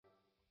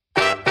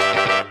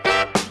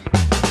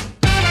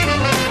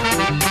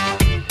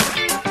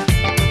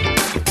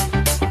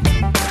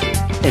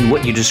And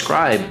what you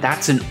described,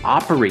 that's an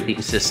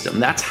operating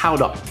system. That's how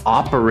to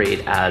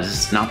operate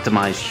as an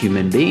optimized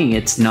human being.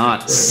 It's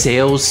not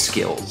sales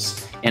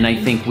skills. And I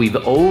think we've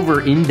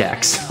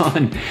over-indexed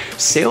on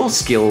sales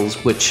skills,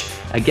 which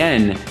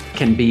again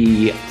can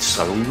be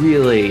a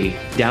really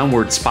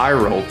downward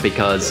spiral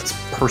because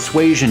it's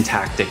persuasion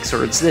tactics,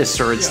 or it's this,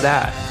 or it's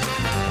that.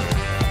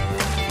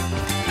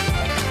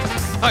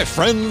 Hi,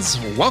 friends.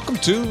 Welcome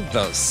to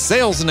the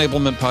Sales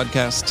Enablement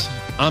Podcast.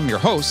 I'm your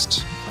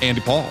host,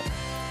 Andy Paul.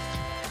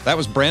 That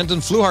was Brandon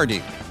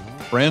Fluhardy.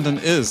 Brandon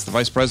is the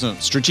Vice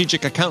President,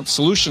 Strategic Account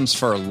Solutions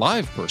for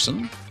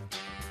LivePerson.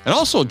 And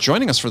also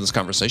joining us for this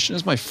conversation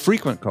is my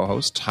frequent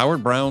co-host,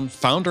 Howard Brown,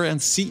 founder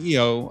and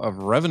CEO of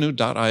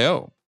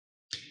Revenue.io.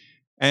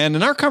 And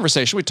in our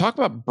conversation, we talk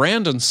about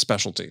Brandon's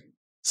specialty,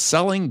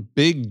 selling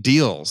big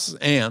deals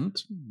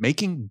and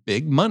making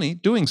big money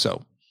doing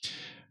so.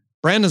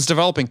 Brandon's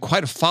developing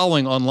quite a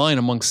following online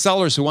among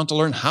sellers who want to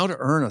learn how to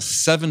earn a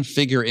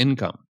 7-figure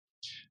income.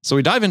 So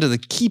we dive into the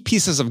key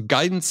pieces of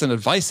guidance and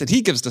advice that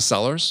he gives to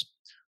sellers.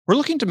 We're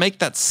looking to make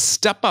that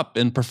step up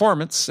in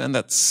performance and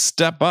that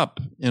step up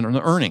in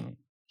earning.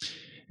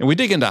 And we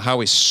dig into how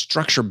we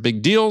structure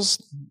big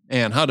deals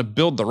and how to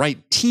build the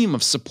right team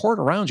of support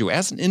around you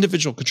as an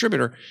individual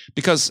contributor,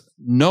 because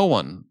no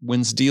one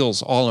wins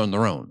deals all on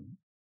their own.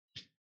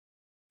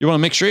 You want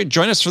to make sure you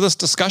join us for this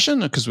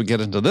discussion because we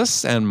get into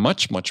this and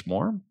much, much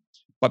more.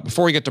 But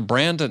before we get to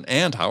Brandon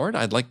and Howard,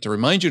 I'd like to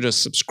remind you to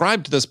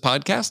subscribe to this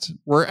podcast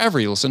wherever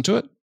you listen to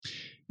it.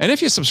 And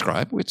if you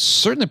subscribe, we'd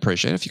certainly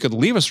appreciate it if you could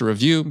leave us a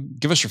review,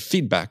 give us your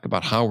feedback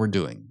about how we're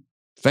doing.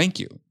 Thank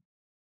you.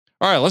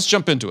 All right, let's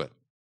jump into it.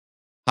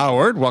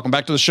 Howard, welcome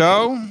back to the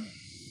show.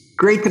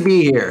 Great to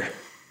be here.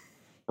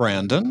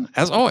 Brandon,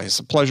 as always,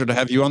 a pleasure to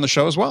have you on the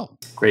show as well.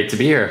 Great to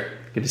be here.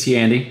 Good to see you,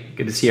 Andy.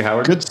 Good to see you,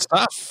 Howard. Good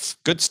stuff.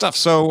 Good stuff.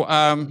 So,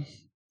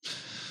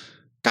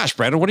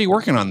 Brandon, what are you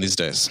working on these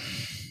days?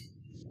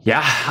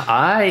 Yeah,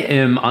 I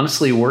am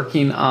honestly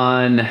working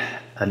on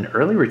an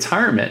early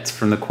retirement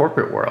from the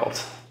corporate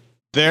world.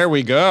 There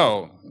we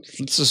go.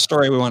 It's a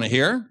story we want to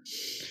hear.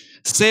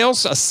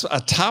 Sales,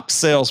 a top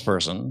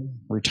salesperson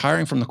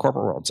retiring from the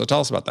corporate world. So tell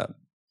us about that.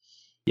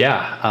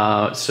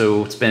 Yeah,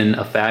 so it's been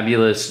a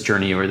fabulous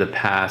journey over the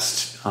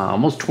past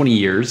almost 20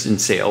 years in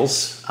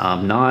sales.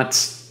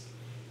 Not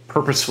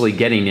purposefully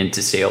getting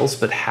into sales,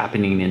 but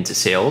happening into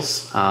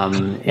sales.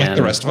 Like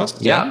the rest of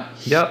us. Yeah.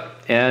 Yep.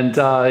 And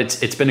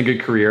it's been a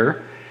good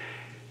career.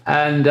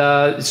 And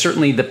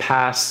certainly the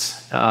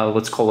past,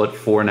 let's call it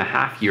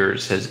 4.5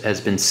 years,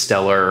 has been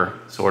stellar,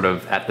 sort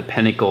of at the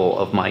pinnacle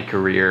of my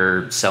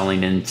career,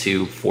 selling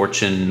into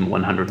Fortune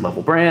 100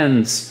 level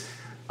brands,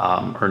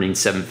 earning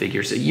 7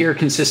 figures a year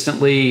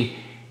consistently.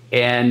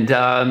 And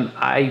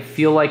I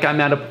feel like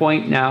I'm at a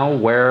point now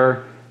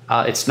where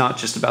it's not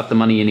just about the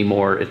money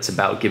anymore. It's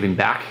about giving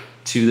back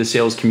to the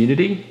sales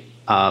community.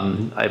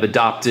 I've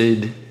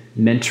adopted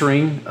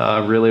mentoring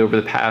really over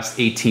the past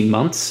 18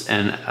 months.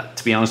 And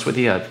to be honest with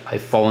you,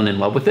 I've fallen in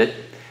love with it.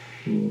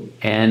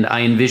 And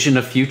I envision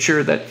a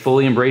future that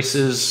fully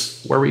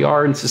embraces where we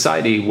are in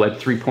society, Web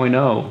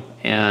 3.0,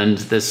 and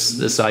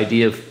this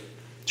idea of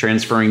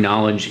transferring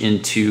knowledge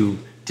into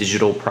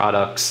digital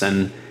products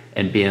and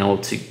being able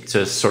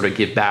to sort of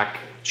give back,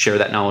 share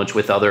that knowledge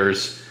with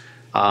others.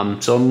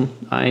 So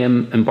I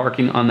am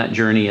embarking on that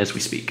journey as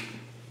we speak.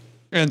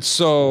 And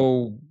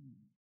so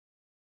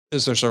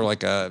is there sort of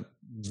like a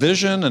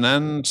vision, an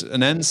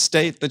end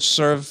state that you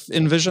sort of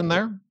envision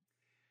there?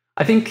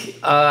 I think,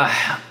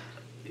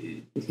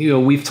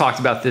 we've talked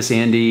about this,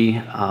 Andy,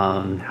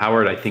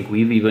 Howard. I think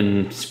we've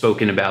even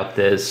spoken about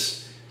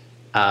this.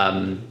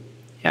 I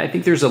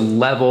think there's a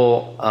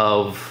level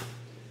of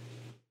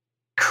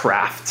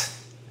craft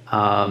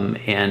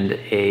and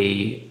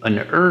a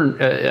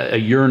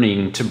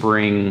yearning to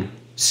bring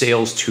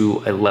sales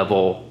to a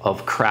level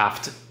of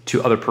craft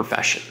to other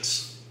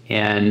professions.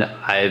 And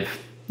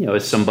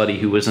as somebody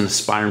who was an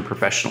aspiring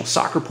professional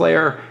soccer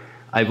player,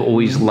 I've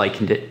always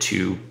likened it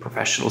to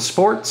professional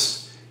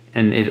sports.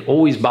 And it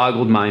always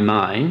boggled my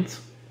mind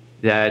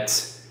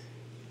that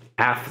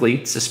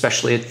athletes,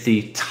 especially at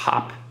the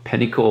top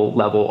pinnacle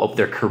level of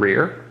their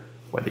career,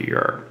 whether you're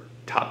a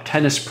top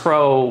tennis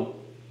pro,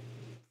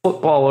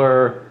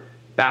 footballer,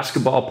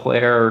 basketball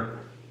player,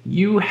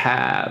 you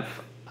have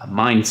a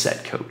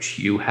mindset coach.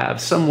 You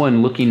have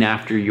someone looking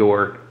after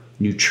your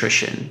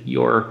nutrition,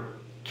 your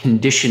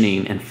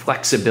conditioning and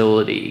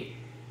flexibility.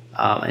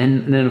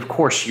 And then, of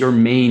course, your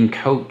main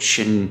coach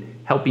and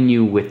helping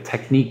you with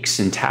techniques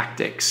and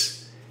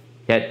tactics.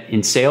 Yet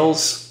in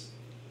sales,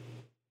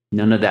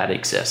 none of that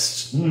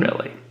exists,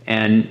 really.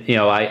 And,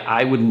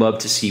 I would love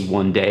to see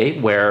one day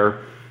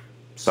where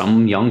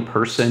some young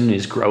person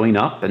is growing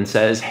up and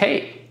says,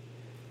 hey,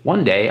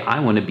 one day I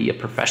want to be a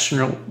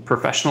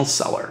professional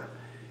seller.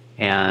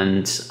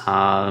 And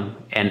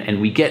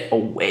we get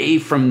away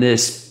from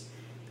this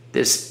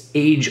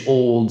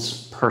age-old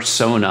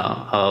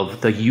persona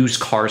of the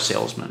used car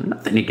salesman.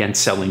 Nothing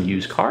against selling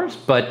used cars,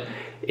 but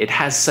it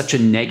has such a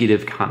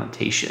negative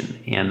connotation.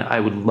 And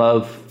I would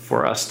love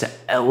for us to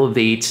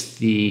elevate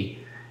the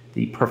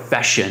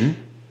profession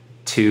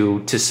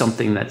to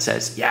something that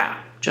says,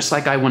 yeah, just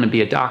like I want to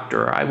be a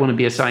doctor, or I want to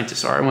be a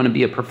scientist, or I want to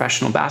be a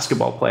professional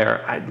basketball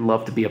player, I'd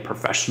love to be a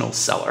professional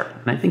seller.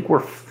 And I think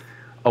we're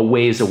a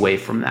ways away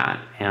from that.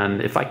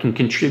 And if I can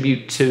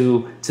contribute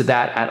to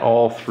that at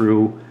all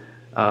through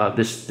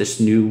this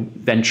new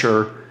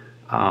venture,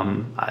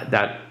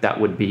 that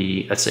would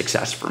be a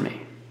success for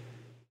me.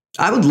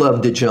 I would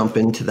love to jump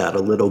into that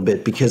a little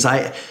bit because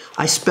I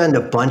spend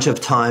a bunch of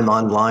time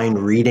online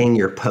reading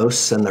your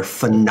posts, and they're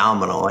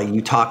phenomenal.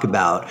 You talk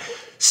about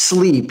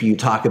sleep, you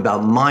talk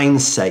about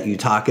mindset, you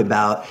talk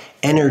about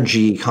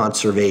energy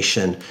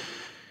conservation,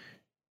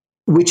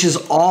 which is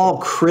all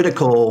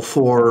critical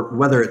for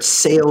whether it's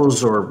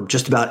sales or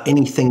just about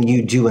anything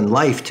you do in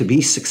life. To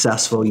be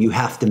successful, you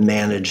have to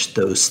manage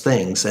those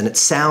things. And it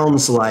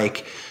sounds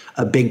like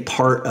a big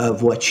part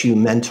of what you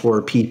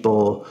mentor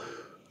people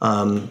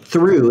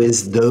through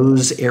is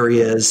those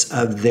areas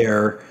of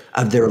their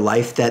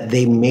life that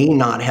they may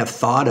not have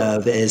thought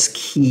of as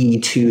key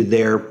to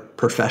their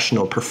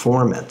professional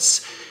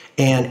performance.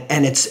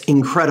 And it's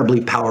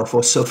incredibly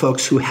powerful. So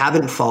folks who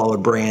haven't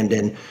followed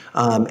Brandon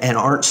and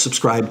aren't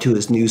subscribed to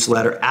his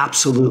newsletter,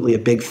 absolutely a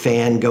big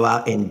fan, go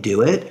out and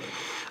do it.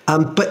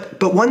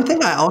 But one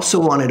thing I also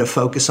wanted to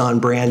focus on,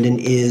 Brandon,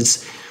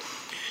 is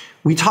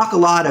we talk a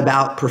lot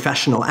about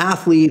professional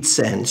athletes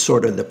and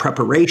sort of the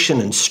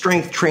preparation and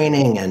strength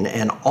training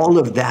and all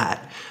of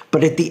that.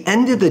 But at the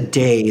end of the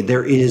day,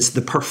 there is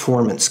the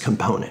performance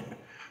component,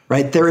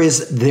 right?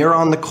 They're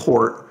on the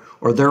court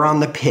or they're on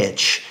the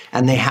pitch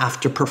and they have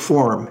to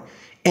perform.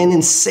 And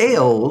in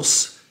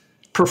sales,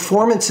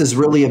 performance is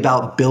really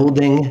about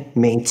building,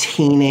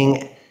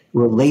 maintaining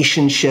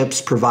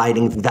relationships,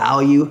 providing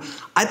value.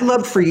 I'd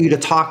love for you to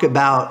talk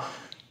about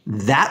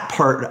that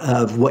part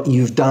of what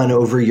you've done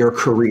over your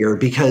career,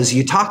 because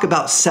you talk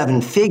about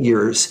 7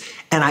 figures,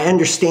 and I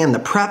understand the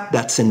prep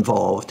that's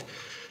involved.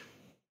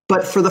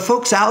 But for the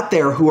folks out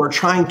there who are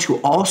trying to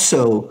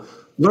also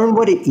learn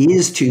what it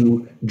is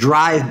to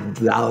drive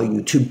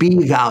value, to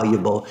be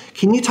valuable,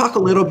 can you talk a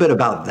little bit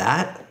about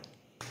that?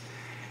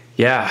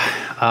 Yeah,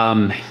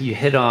 you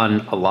hit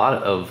on a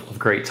lot of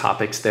great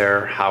topics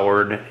there,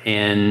 Howard.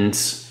 And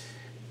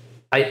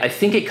I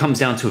think it comes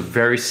down to a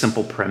very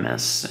simple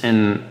premise.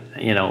 And,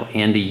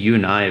 Andy, you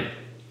and I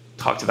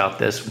talked about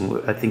this.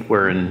 I think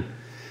we're in,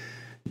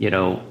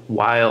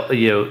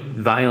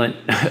 violent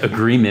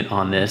agreement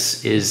on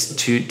this, is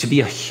to be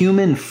a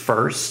human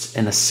first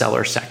and a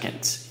seller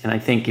second. And I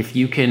think if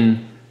you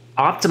can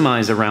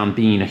optimize around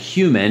being a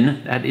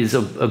human, that is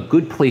a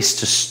good place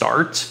to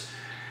start.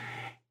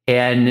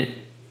 And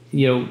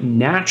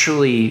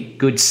naturally,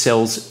 good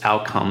sales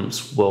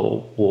outcomes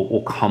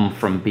will come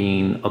from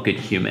being a good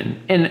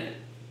human, and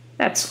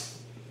that's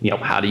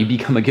how do you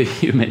become a good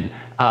human?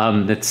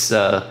 That's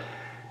a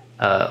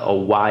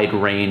wide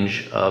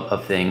range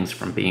of things,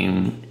 from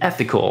being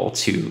ethical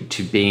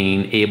to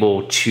being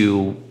able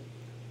to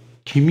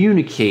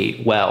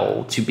communicate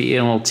well, to be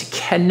able to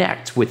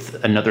connect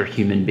with another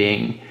human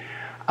being,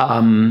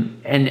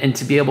 and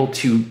to be able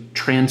to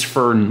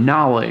transfer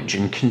knowledge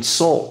and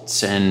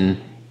consult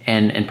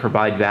and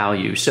provide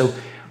value. So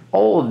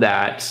all of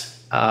that,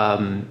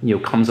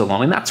 comes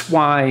along. And that's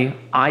why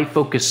I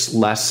focus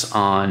less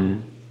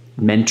on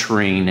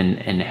mentoring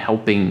and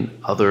helping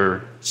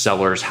other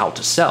sellers how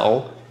to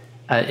sell,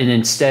 and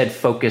instead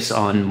focus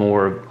on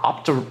more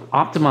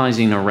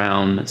optimizing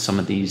around some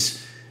of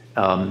these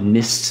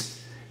missed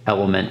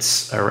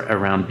elements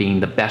around being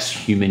the best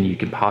human you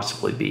can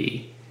possibly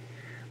be.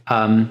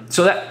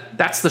 So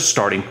that's the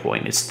starting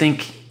point, is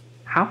think,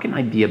 how can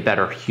I be a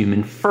better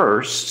human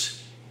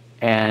first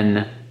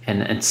and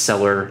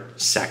seller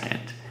second?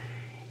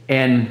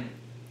 And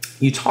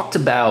you talked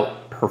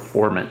about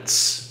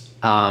performance,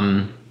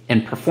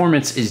 and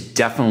performance is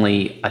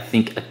definitely, I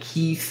think, a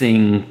key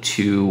thing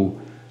to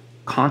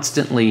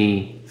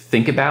constantly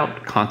think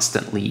about,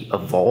 constantly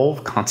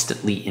evolve,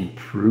 constantly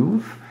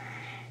improve.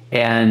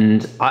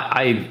 And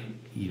I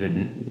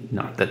even,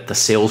 not that the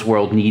sales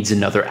world needs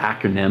another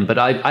acronym, but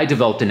I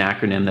developed an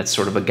acronym that's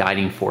sort of a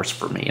guiding force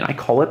for me, and I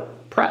call it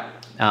PREP,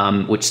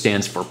 which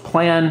stands for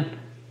plan,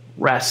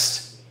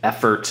 rest,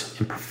 effort,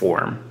 and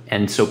perform.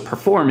 And so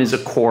perform is a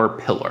core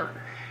pillar.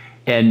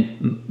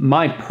 And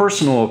my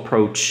personal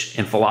approach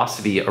and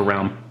philosophy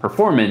around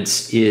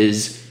performance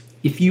is,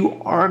 if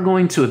you are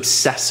going to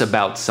obsess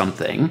about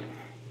something,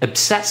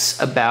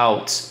 obsess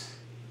about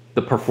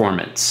the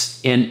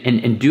performance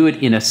and do it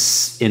in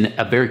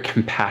a very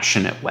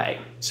compassionate way.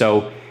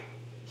 So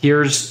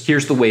here's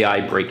the way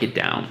I break it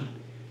down.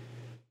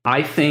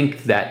 I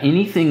think that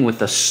anything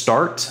with a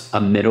start,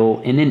 a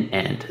middle, and an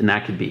end, and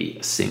that could be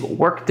a single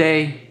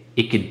workday,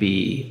 it could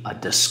be a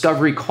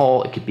discovery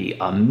call, it could be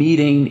a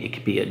meeting, it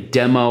could be a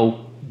demo,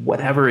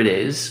 whatever it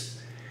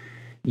is,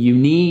 you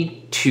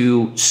need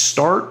to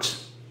start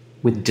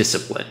with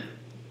discipline.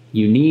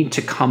 You need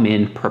to come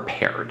in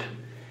prepared.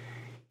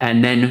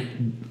 And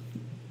then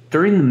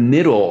during the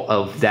middle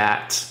of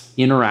that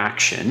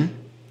interaction,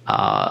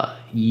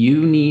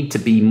 you need to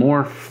be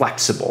more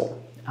flexible.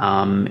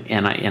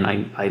 And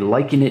I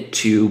liken it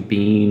to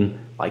being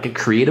like a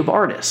creative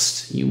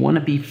artist. You want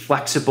to be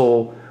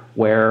flexible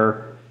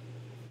where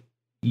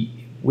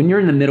when you're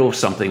in the middle of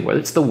something, whether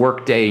it's the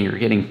workday and you're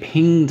getting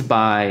pinged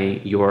by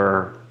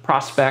your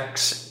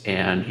prospects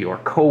and your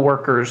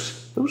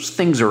coworkers, those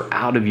things are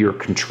out of your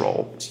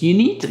control. So you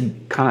need to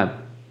kind of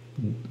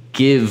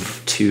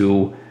give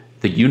to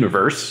the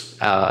universe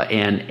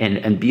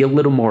and be a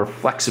little more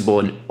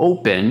flexible and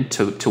open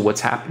to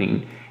what's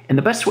happening. And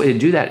the best way to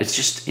do that is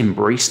just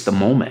embrace the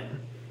moment.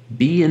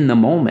 Be in the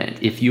moment.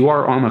 If you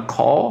are on a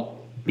call,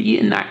 be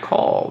in that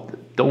call.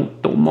 Don't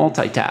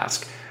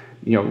multitask.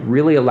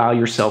 Really allow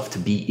yourself to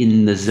be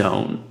in the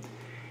zone.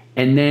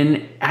 And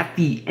then at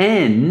the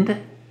end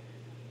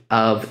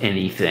of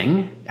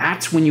anything,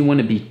 that's when you want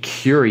to be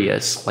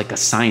curious like a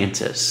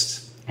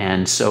scientist.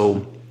 And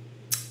so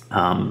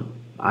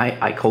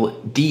I call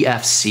it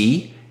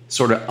DFC,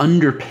 sort of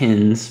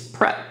underpins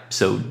prep.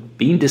 So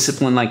being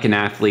disciplined like an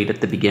athlete at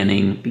the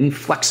beginning, being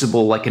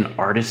flexible like an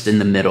artist in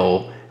the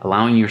middle,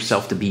 allowing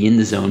yourself to be in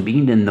the zone,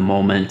 being in the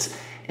moment,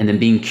 and then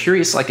being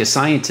curious like a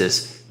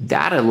scientist,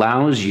 that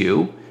allows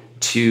you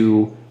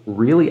to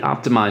really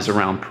optimize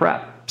around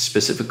prep,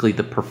 specifically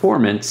the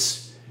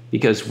performance,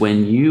 because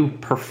when you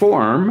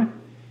perform,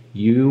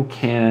 you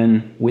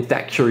can, with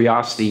that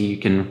curiosity, you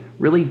can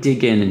really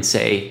dig in and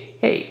say,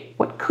 hey,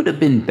 what could have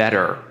been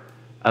better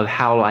of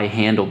how I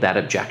handled that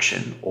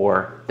objection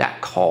or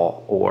that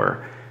call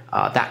or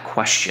that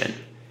question?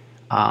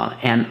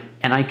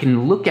 And I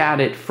can look at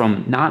it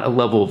from not a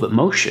level of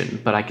emotion,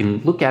 but I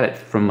can look at it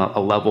from a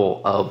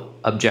level of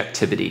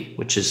objectivity,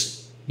 which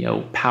is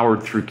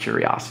powered through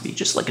curiosity,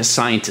 just like a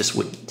scientist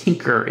would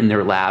tinker in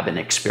their lab and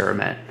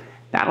experiment.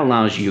 That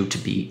allows you to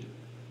be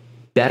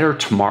better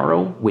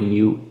tomorrow when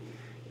you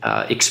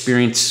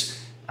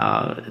experience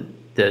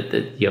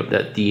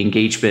the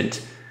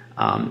engagement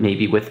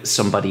maybe with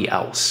somebody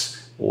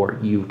else, or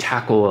you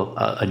tackle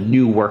a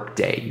new work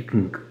day. You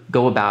can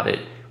go about it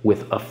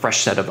with a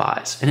fresh set of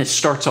eyes, and it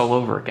starts all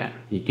over again.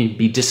 You can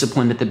be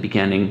disciplined at the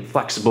beginning,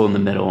 flexible in the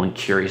middle, and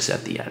curious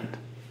at the end.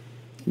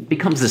 It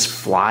becomes this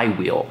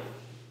flywheel.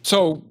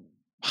 So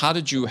how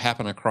did you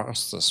happen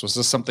across this? Was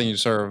this something you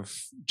sort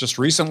of just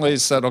recently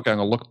said, okay, I'm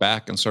going to look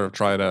back and sort of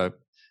try to,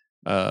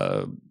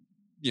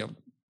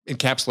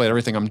 encapsulate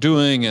everything I'm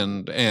doing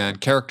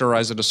and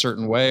characterize it a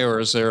certain way? Or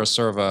is there a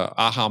sort of a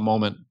aha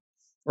moment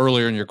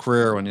earlier in your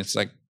career when it's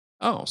like,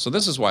 oh, so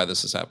this is why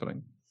this is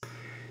happening?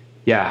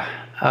 Yeah,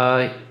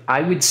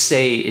 I would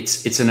say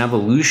it's an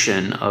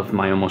evolution of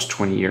my almost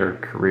 20-year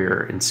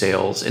career in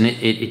sales. And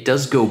it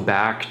does go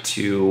back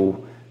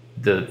to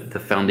the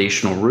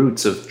foundational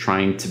roots of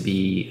trying to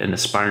be an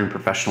aspiring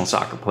professional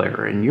soccer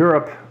player in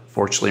Europe.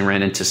 Fortunately,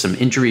 ran into some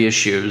injury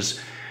issues.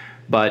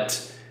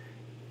 But,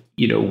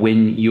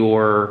 when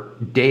your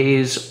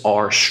days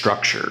are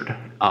structured,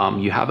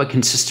 you have a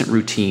consistent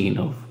routine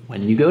of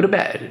when you go to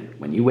bed, and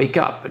when you wake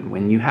up, and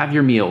when you have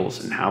your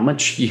meals, and how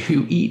much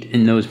you eat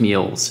in those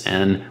meals,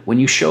 and when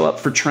you show up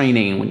for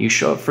training, when you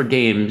show up for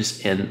games,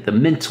 and the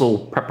mental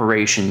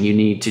preparation you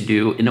need to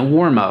do in a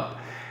warm-up,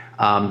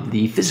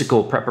 the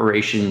physical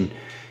preparation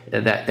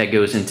that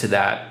goes into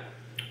that,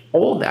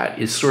 all that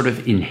is sort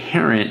of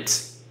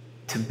inherent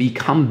to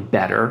become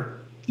better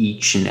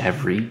each and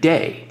every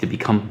day, to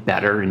become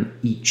better in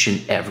each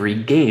and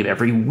every game.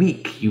 Every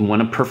week, you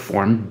want to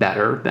perform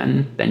better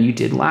than you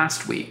did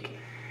last week.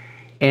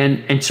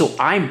 And so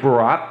I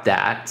brought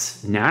that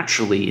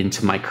naturally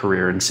into my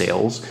career in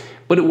sales,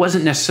 but it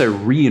wasn't necessarily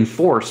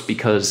reinforced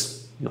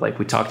because, like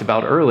we talked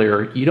about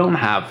earlier, you don't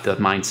have the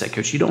mindset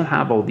coach. You don't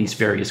have all these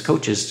various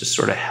coaches to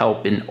sort of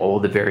help in all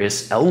the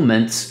various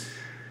elements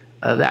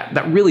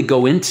that really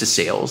go into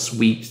sales.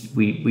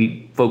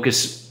 We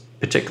focus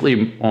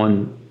particularly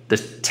on the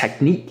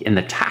technique and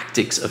the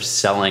tactics of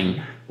selling,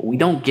 but we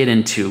don't get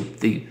into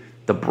the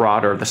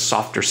broader, the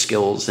softer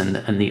skills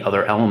and the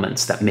other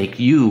elements that make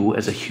you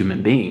as a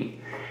human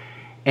being.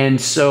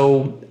 And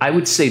so I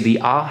would say the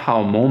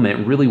aha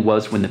moment really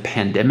was when the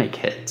pandemic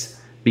hit,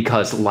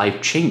 because life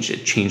changed.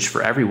 It changed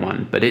for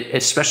everyone, but it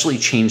especially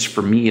changed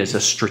for me as a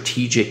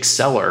strategic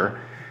seller,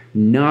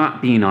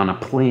 not being on a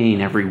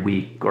plane every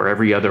week or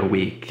every other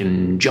week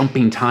and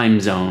jumping time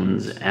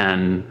zones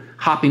and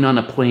hopping on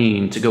a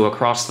plane to go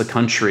across the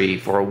country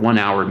for a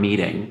 1-hour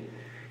meeting.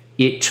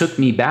 It took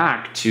me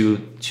back to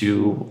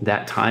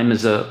that time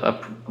as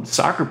a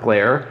soccer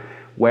player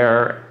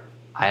where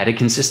I had a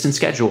consistent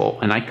schedule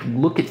and I could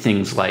look at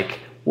things like,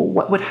 well,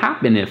 what would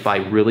happen if I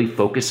really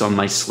focus on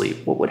my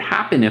sleep? What would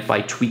happen if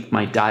I tweak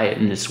my diet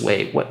in this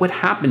way? What would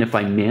happen if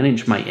I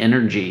manage my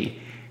energy?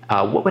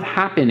 What would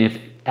happen if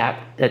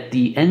at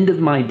the end of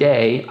my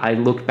day, I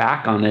looked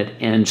back on it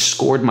and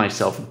scored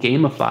myself,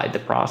 gamified the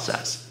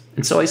process?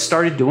 And so I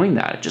started doing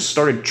that. I just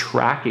started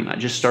tracking. I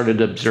just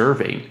started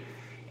observing.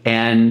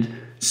 And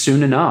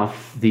soon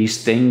enough,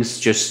 these things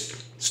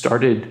just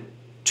started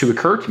to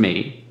occur to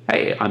me.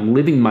 Hey, I'm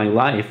living my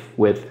life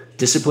with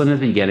discipline at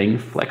the beginning,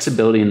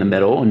 flexibility in the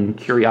middle, and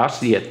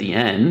curiosity at the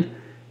end.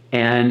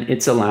 And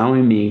it's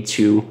allowing me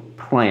to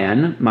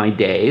plan my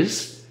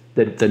days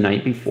the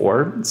night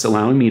before. It's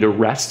allowing me to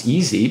rest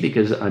easy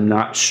because I'm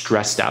not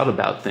stressed out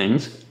about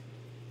things.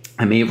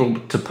 I'm able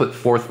to put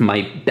forth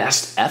my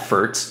best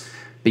efforts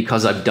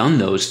because I've done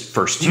those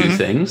first two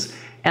things,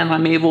 and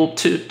I'm able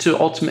to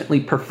ultimately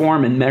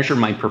perform and measure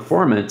my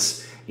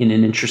performance in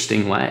an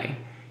interesting way.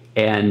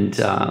 And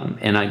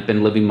I've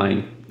been living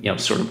my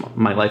sort of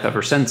my life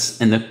ever since.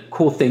 And the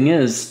cool thing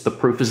is, the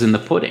proof is in the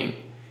pudding.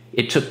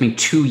 It took me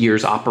 2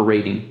 years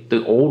operating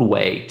the old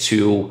way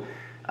to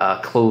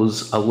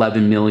close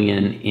 11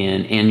 million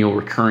in annual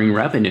recurring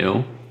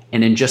revenue.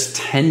 And in just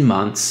 10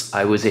 months,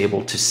 I was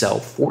able to sell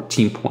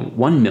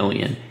 14.1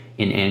 million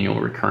in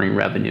annual recurring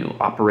revenue,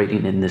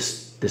 operating in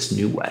this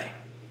new way.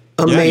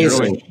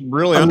 Amazing. Yeah,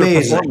 really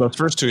underperformed those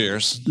first 2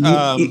 years.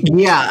 I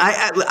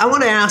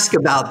want to ask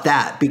about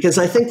that, because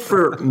I think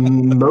for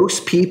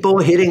most people,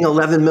 hitting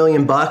 11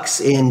 million bucks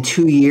in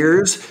 2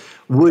 years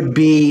would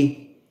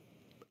be,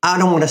 I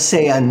don't want to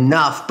say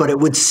enough, but it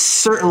would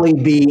certainly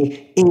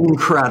be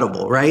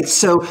incredible, right?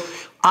 So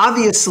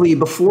obviously,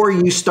 before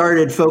you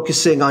started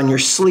focusing on your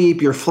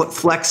sleep, your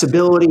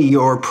flexibility,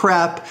 your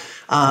prep,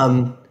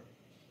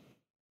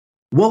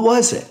 what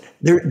was it?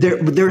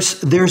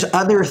 There's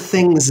other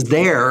things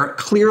there.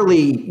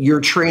 Clearly, your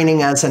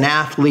training as an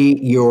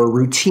athlete, your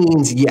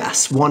routines,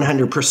 yes,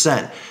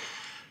 100%.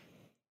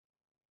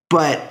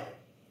 But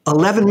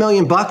 11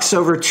 million bucks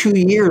over 2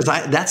 years,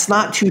 that's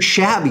not too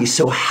shabby.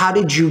 So how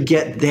did you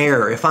get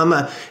there? If I'm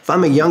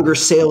a younger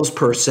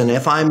salesperson,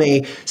 if I'm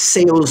a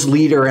sales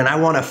leader and I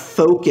want to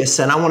focus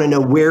and I want to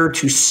know where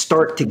to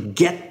start to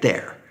get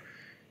there,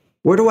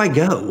 where do I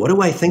go? What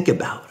do I think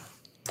about?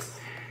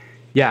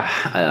 Yeah,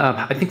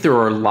 I think there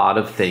are a lot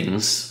of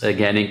things.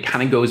 Again, it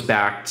kind of goes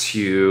back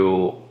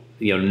to,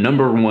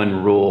 number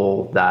one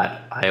rule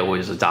that I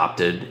always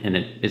adopted, and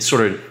it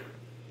sort of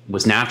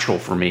was natural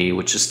for me,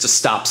 which is to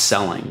stop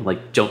selling.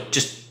 Like, don't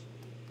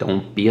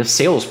be a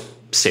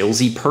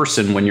salesy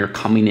person when you're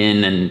coming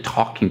in and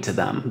talking to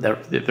them.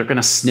 They're going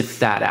to sniff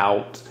that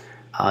out.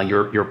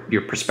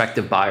 Your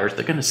prospective buyers,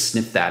 they're going to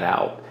sniff that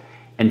out.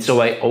 And so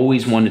I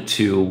always wanted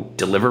to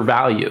deliver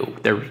value.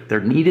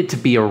 There needed to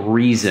be a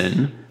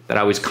reason that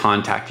I was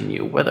contacting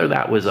you, whether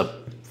that was a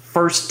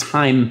first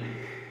time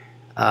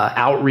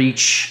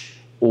outreach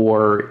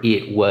or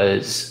it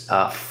was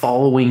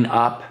following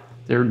up.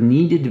 There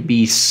needed to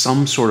be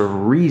some sort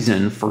of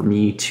reason for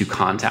me to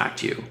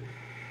contact you.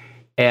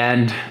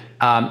 And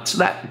so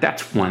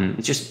that's one.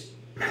 It's just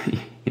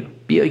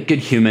be a good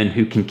human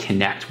who can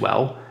connect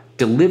well,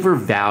 deliver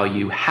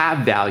value,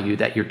 have value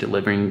that you're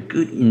delivering,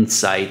 good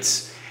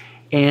insights,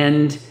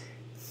 and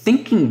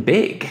thinking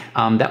big.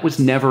 That was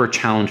never a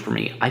challenge for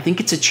me. I think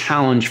it's a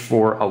challenge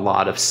for a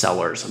lot of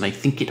sellers, and I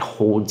think it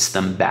holds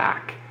them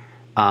back.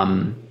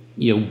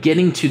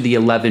 Getting to the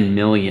 11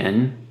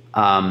 million.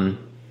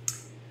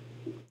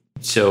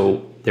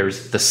 So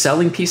there's the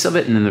selling piece of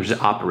it, and then there's the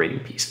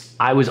operating piece.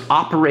 I was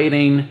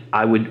operating,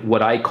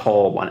 what I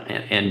call one,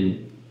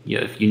 and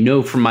if you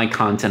know from my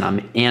content,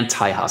 I'm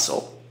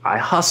anti-hustle. I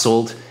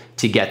hustled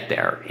to get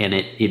there, and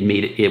it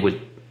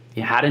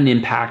had an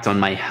impact on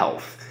my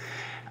health.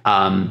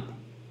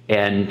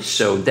 And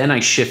so then I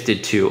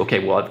shifted to,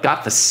 okay, well, I've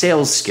got the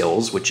sales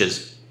skills, which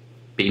is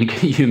being a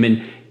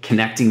human,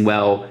 connecting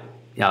well,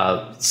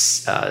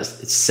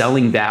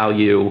 selling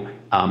value,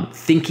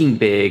 thinking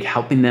big,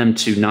 helping them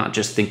to not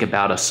just think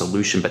about a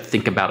solution, but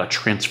think about a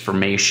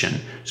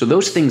transformation. So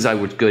those things I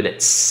was good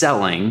at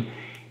selling.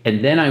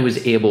 And then I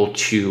was able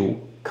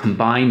to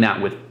combine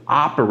that with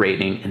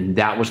operating. And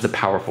that was the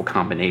powerful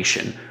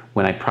combination.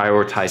 When I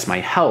prioritized my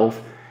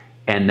health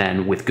and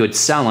then with good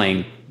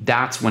selling,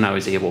 that's when I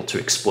was able to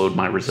explode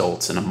my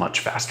results in a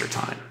much faster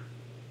time.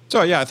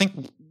 So yeah, I think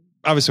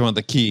obviously one of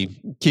the key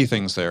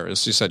things there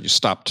is you said you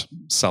stopped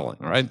selling,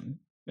 right?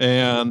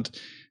 And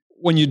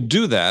when you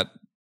do that,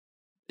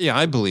 yeah,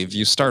 I believe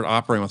you start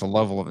operating with a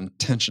level of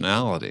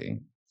intentionality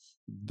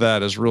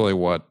that is really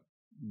what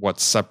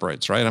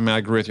separates, right? I mean, I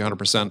agree with you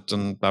 100%,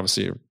 and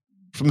obviously you're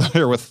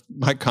familiar with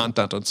my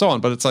content and so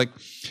on, but it's like,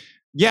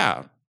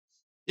 yeah,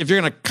 if you're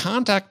going to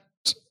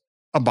contact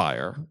a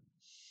buyer,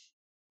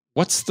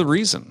 what's the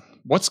reason?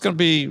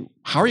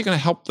 How are you going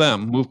to help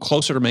them move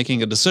closer to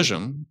making a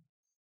decision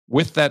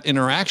with that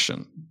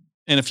interaction?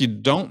 And if you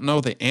don't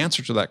know the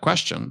answer to that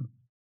question,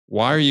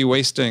 why are you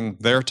wasting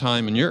their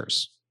time and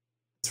yours?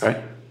 That's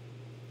right.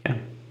 Yeah.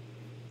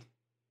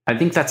 I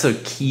think that's a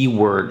key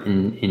word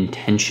in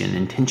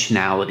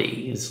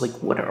intentionality is like,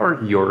 what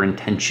are your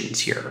intentions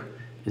here?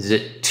 Is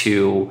it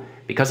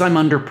because I'm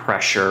under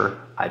pressure,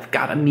 I've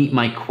got to meet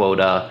my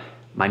quota,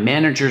 my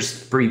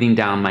manager's breathing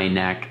down my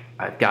neck,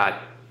 I've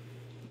got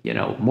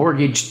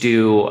mortgage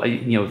due,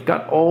 I've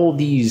got all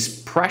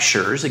these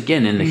pressures,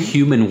 again, in the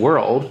human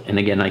world. And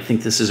again, I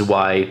think this is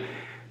why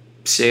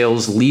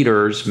sales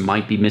leaders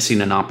might be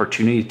missing an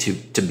opportunity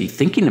to be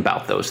thinking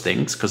about those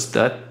things, because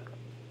that,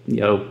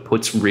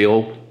 puts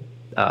real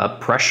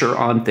pressure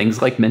on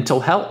things like mental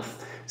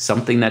health,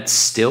 something that's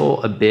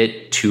still a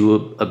bit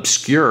too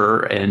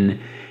obscure and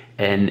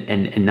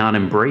not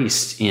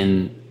embraced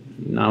in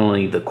not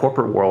only the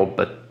corporate world,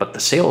 but the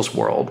sales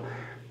world.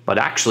 But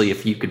actually,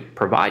 if you could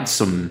provide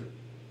some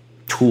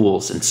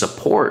tools and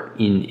support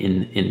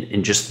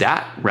in just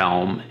that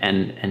realm,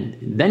 and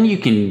then you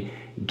can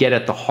get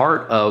at the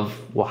heart of,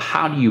 well,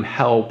 how do you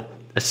help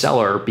a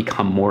seller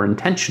become more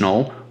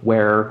intentional,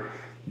 where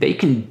they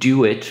can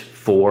do it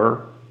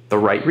for the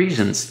right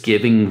reasons,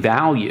 giving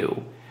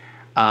value.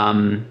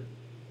 And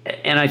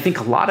I think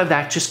a lot of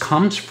that just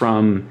comes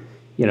from,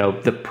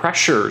 the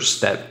pressures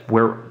that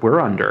we're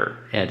under.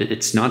 And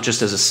it's not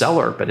just as a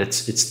seller, but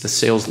it's the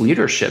sales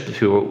leadership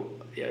who,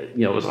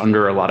 is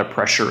under a lot of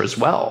pressure as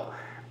well.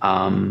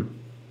 And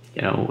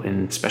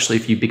especially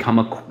if you become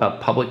a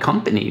public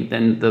company,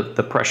 then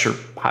the pressure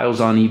piles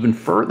on even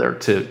further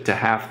to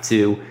have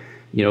to,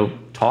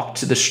 talk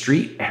to the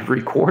street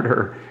every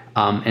quarter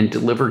and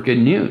deliver good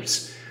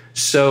news.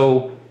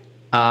 So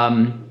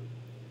I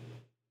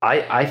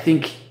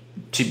think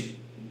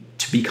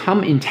to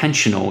become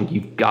intentional,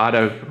 you've got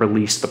to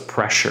release the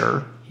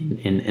pressure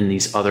in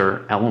these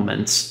other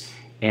elements.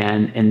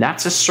 And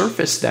that's a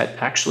surface that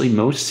actually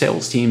most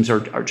sales teams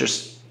are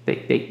just,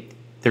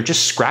 they're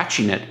just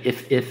scratching it,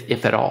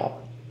 if at all.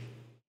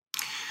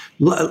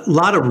 A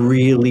lot of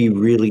really,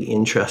 really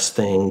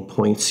interesting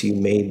points you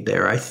made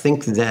there. I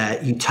think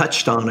that you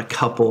touched on a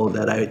couple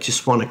that I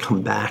just want to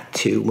come back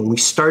to. When we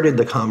started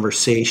the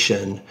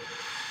conversation,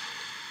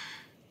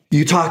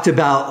 you talked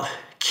about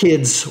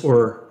kids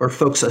or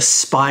folks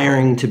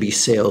aspiring to be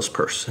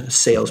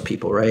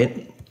salespeople,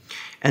 right?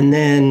 And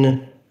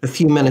then a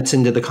few minutes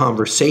into the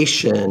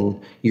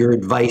conversation, your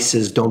advice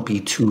is don't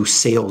be too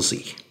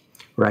salesy,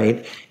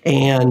 right?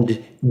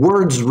 And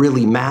words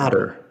really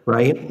matter,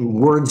 right?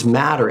 Words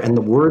matter. And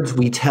the words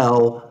we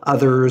tell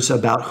others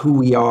about who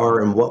we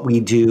are and what we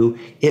do,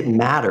 it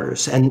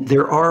matters. And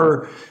there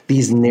are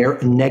these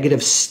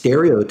negative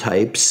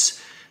stereotypes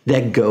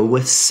that go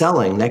with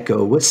selling, that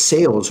go with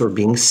sales or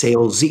being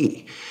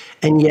salesy.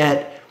 And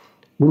yet,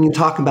 when you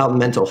talk about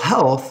mental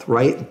health,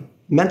 right?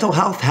 Mental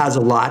health has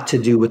a lot to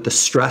do with the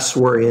stress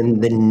we're in,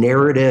 the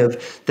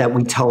narrative that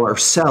we tell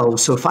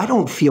ourselves. So if I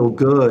don't feel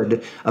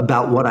good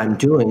about what I'm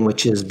doing,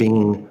 which is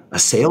being a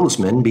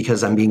salesman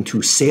because I'm being too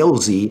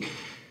salesy,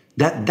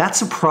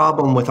 that's a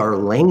problem with our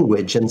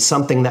language and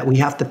something that we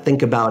have to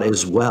think about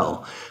as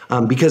well.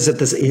 Because at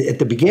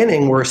the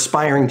beginning, we're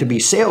aspiring to be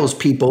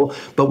salespeople,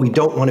 but we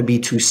don't want to be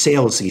too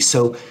salesy.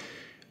 So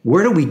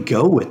where do we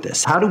go with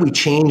this? How do we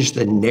change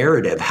the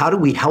narrative? How do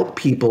we help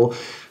people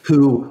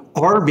who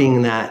are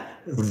being that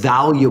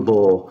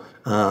valuable,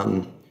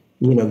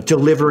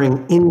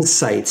 delivering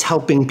insights,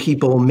 helping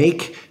people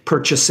make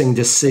purchasing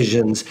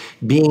decisions,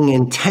 being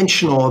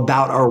intentional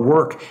about our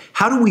work?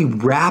 How do we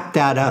wrap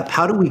that up?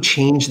 How do we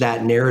change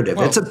that narrative?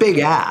 Well, it's a big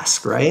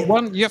ask, right?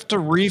 One, you have to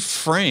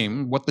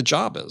reframe what the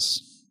job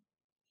is.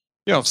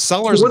 If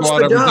sellers go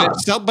out every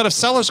day, but if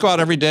sellers go out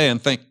every day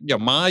and think,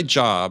 my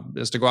job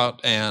is to go out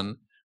and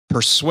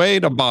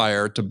persuade a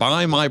buyer to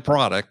buy my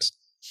product,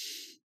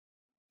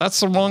 that's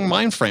the wrong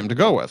mind frame to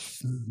go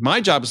with.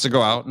 My job is to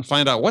go out and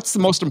find out what's the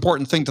most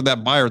important thing to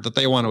that buyer that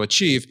they want to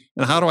achieve,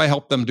 and how do I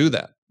help them do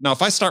that? Now,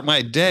 if I start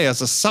my day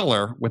as a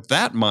seller with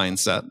that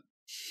mindset,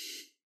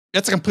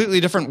 it's a completely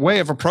different way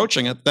of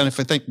approaching it than if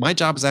I think my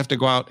job is I have to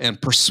go out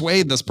and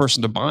persuade this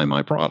person to buy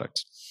my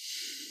product.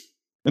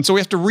 And so we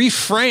have to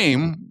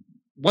reframe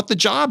what the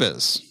job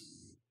is.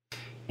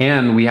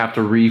 And we have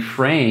to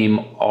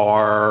reframe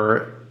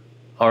our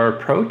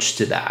approach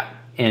to that.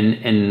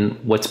 And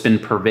what's been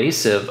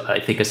pervasive, I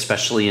think,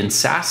 especially in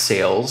SaaS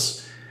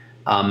sales,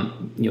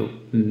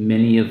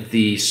 many of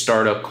the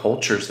startup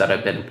cultures that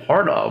I've been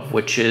part of,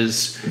 which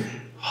is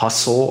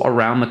hustle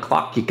around the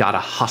clock. You got to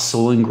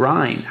hustle and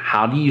grind.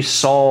 How do you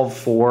solve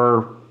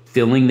for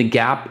filling the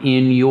gap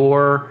in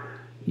your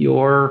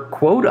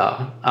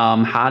quota?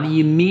 How do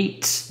you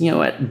meet,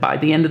 by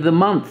the end of the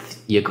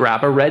month? You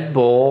grab a Red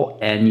Bull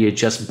and you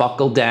just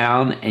buckle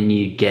down and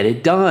you get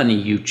it done.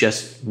 You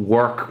just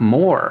work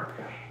more.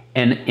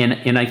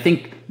 And I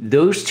think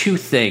those two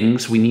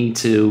things, we need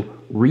to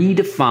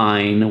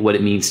redefine what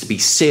it means to be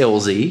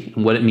salesy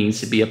and what it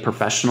means to be a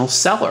professional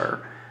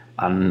seller.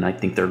 And I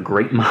think there are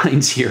great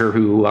minds here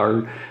who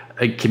are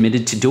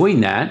committed to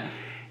doing that.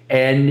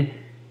 And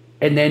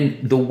then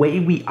the way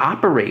we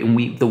operate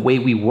and the way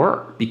we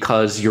work,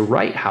 because you're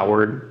right,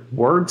 Howard,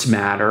 words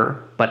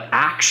matter, but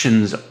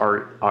actions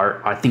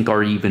are I think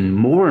are even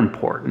more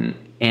important.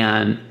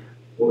 And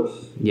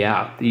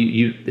yeah,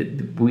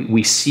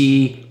 we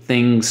see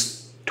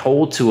things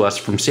told to us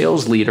from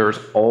sales leaders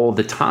all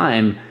the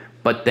time,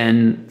 but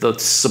then the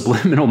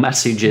subliminal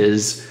message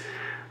is,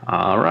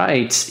 all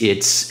right,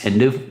 it's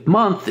end of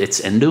month, it's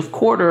end of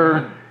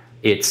quarter,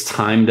 it's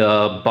time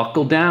to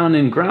buckle down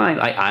and grind.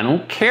 I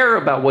don't care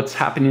about what's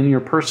happening in your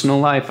personal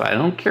life. I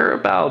don't care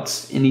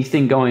about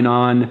anything going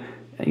on.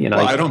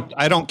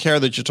 I don't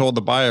care that you told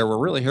the buyer we're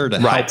really here to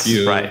help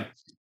you. Right.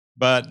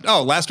 But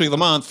last week of the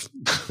month,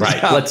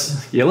 right?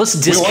 Let's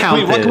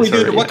discount.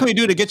 What can we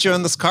do to get you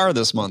in this car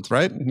this month,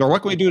 right? Or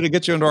what can we do to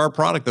get you into our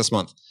product this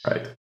month?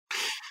 Right.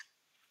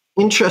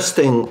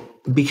 Interesting,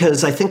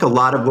 because I think a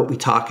lot of what we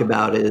talk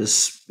about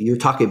is you're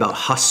talking about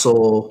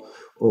hustle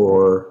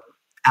or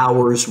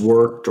hours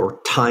worked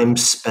or time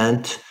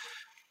spent.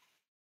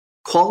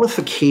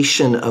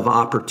 qualification of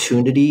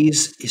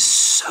opportunities is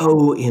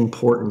so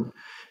important,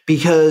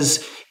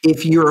 because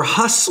if you're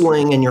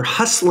hustling and you're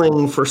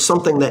hustling for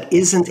something that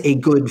isn't a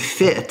good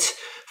fit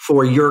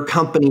for your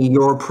company,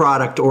 your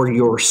product, or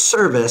your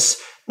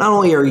service, not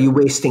only are you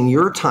wasting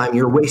your time,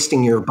 you're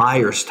wasting your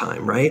buyer's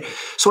time, right?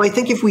 So I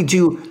think if we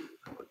do,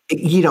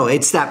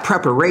 it's that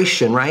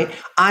preparation, right?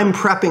 I'm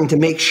prepping to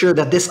make sure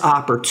that this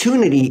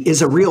opportunity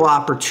is a real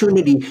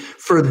opportunity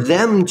for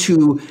them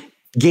to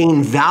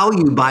gain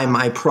value by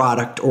my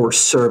product or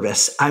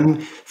service. I'm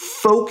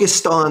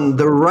focused on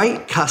the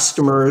right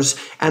customers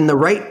and the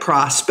right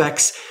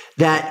prospects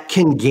that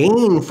can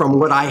gain from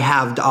what I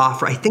have to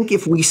offer. I think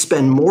if we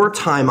spend more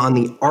time on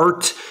the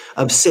art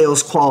of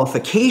sales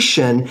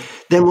qualification,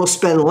 then we'll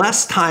spend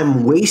less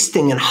time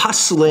wasting and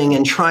hustling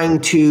and trying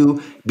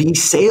to be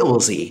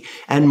salesy,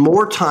 and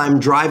more time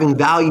driving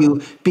value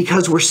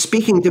because we're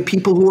speaking to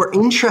people who are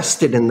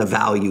interested in the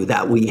value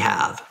that we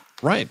have.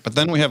 Right. But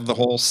then we have the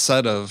whole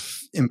set of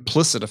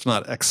implicit, if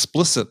not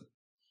explicit,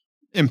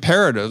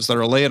 imperatives that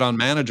are laid on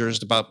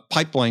managers about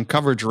pipeline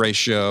coverage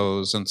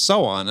ratios and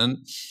so on. And,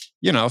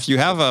 if you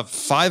have a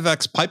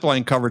 5x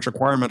pipeline coverage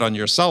requirement on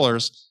your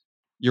sellers,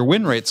 your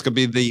win rates could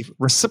be the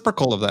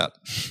reciprocal of that.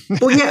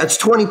 Well, yeah, it's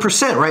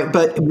 20%, right?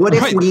 But what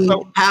if we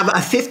have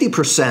a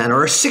 50%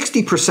 or a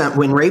 60%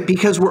 win rate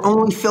because we're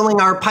only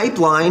filling our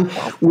pipeline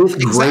with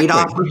great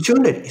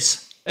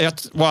opportunities?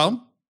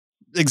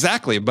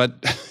 Exactly.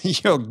 But,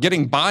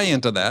 getting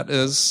buy-in to that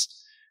is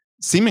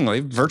seemingly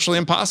virtually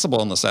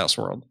impossible in the SaaS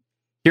world.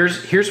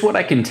 Here's what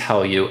I can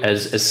tell you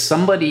as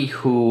somebody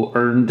who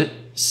earned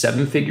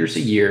 7 figures a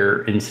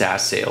year in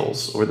SaaS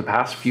sales over the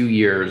past few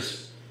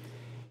years.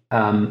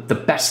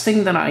 The best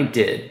thing that I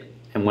did,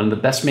 and one of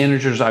the best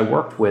managers I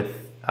worked with,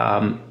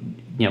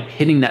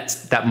 hitting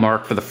that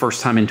mark for the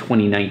first time in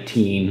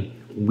 2019,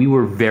 we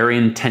were very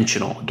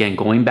intentional. Again,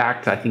 going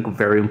back to, I think, a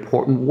very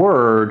important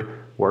word,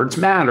 words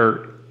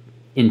matter,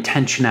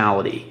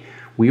 intentionality.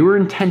 We were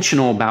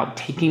intentional about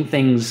taking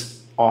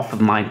things off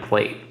of my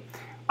plate.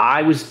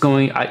 In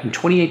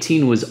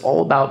 2018 was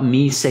all about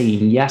me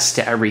saying yes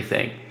to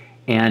everything.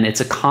 And it's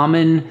a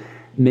common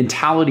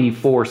mentality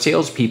for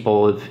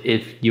salespeople.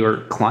 If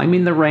you're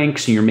climbing the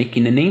ranks and you're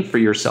making a name for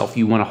yourself,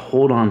 you want to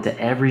hold on to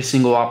every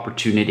single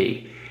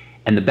opportunity.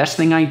 And the best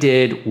thing I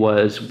did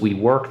was we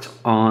worked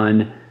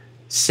on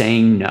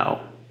saying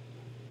no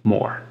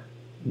more.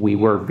 We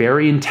were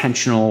very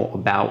intentional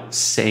about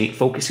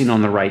focusing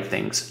on the right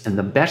things. And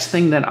the best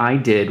thing that I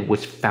did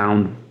was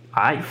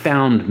I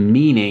found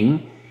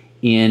meaning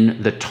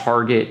in the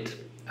target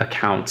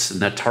accounts and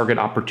the target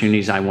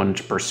opportunities I wanted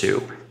to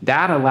pursue.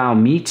 That allowed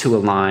me to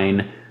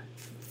align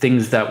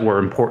things that were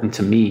important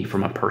to me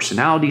from a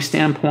personality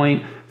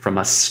standpoint, from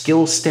a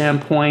skill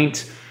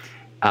standpoint,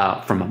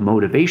 from a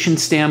motivation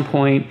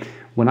standpoint.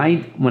 When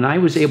I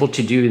was able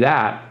to do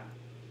that,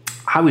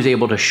 I was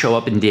able to show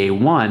up in day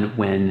one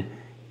when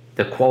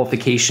the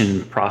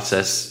qualification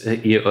process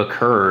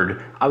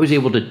occurred. I was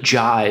able to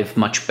jive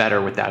much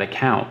better with that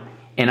account.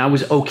 And I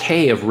was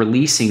okay of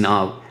releasing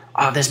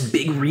this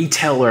big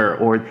retailer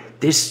or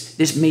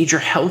this major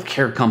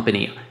healthcare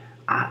company.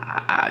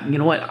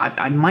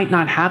 I might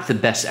not have the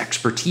best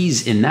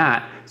expertise in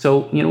that.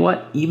 So you know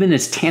what? Even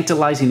as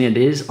tantalizing it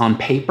is on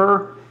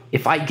paper,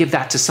 if I give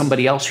that to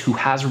somebody else who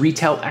has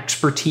retail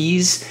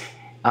expertise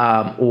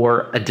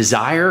or a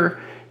desire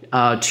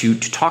to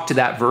talk to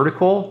that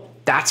vertical,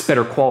 that's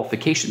better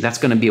qualification. That's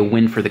going to be a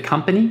win for the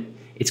company.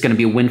 It's going to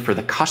be a win for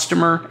the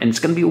customer, and it's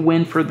going to be a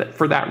win for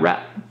that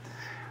rep.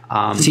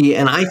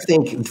 And I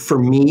think for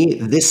me,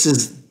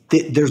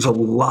 there's a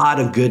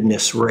lot of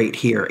goodness right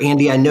here.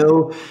 Andy, I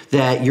know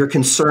that you're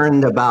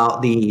concerned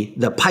about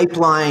the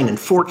pipeline and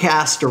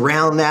forecast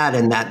around that,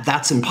 and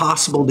that's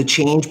impossible to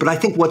change. But I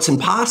think what's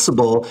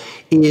impossible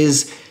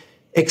is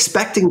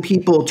expecting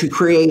people to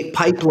create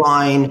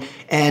pipeline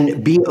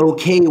and be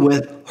okay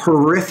with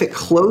horrific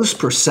close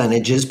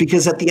percentages,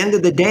 because at the end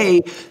of the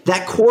day,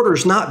 that quarter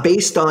is not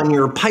based on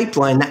your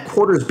pipeline. That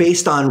quarter is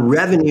based on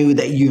revenue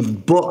that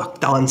you've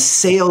booked, on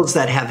sales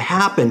that have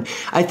happened.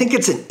 I think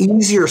it's an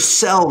easier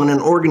sell in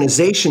an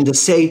organization to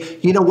say,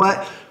 you know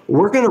what?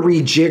 We're going to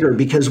rejigger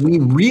because we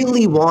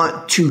really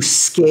want to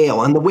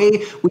scale. And the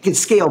way we can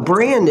scale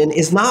Brandon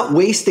is not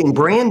wasting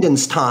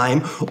Brandon's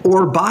time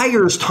or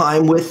buyer's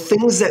time with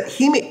things that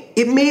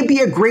it may be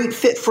a great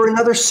fit for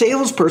another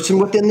salesperson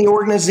within the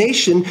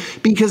organization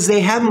because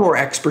they have more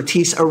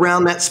expertise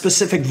around that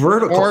specific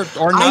vertical.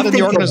 Or not in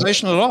the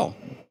organization at all.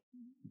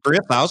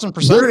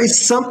 1,000%. There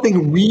is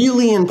something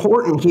really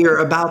important here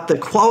about the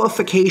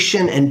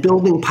qualification and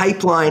building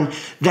pipeline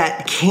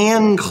that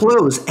can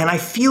close. And I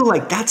feel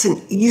like that's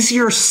an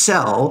easier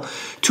sell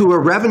to a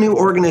revenue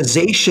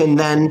organization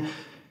than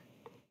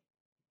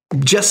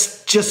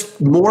just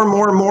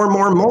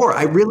more.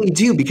 I really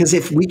do, because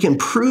if we can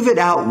prove it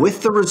out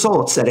with the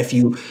results that if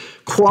you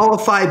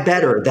qualify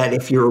better, that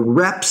if your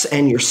reps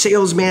and your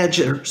sales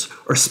managers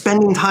are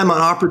spending time on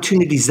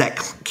opportunities that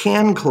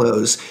can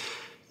close,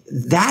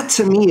 that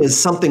to me is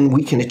something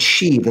we can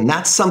achieve. And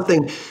that's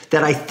something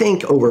that I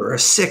think over a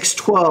 6,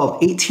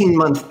 12,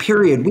 18-month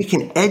period, we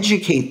can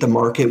educate the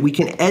market. We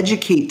can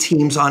educate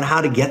teams on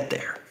how to get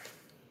there.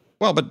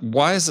 Well, but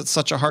why is it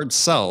such a hard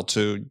sell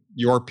to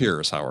your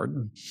peers,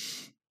 Howard?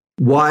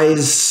 I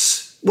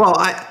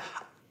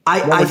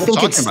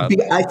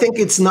think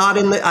it's not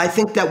in the, I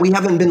think that we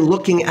haven't been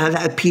looking at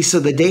that piece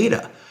of the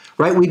data,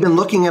 right? We've been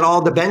looking at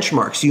all the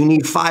benchmarks. You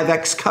need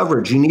 5x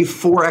coverage. You need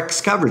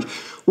 4x coverage.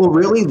 Well,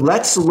 really,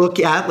 let's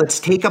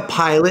take a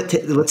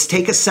pilot, let's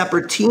take a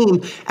separate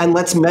team and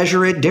let's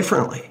measure it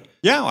differently.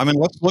 Yeah, I mean,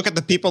 let's look at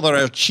the people that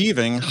are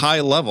achieving high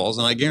levels.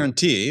 And I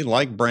guarantee,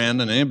 like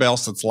Brandon and anybody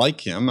else that's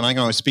like him, and I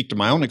can only speak to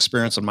my own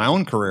experience in my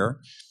own career.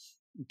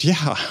 Yeah,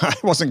 I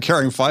wasn't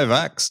carrying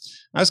 5x.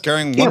 I was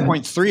carrying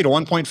 1.3 to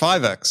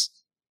 1.5x.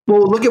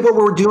 Well, look at what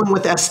we're doing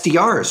with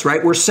SDRs,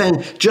 right? We're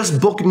saying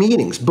just book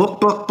meetings,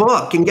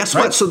 book. And guess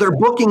what? So they're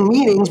booking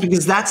meetings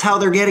because that's how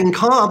they're getting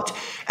comped.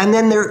 And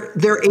then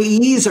their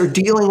AEs are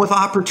dealing with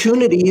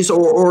opportunities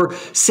or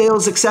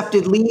sales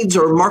accepted leads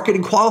or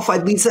marketing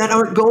qualified leads that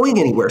aren't going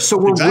anywhere. So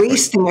we're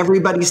wasting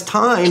everybody's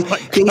time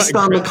based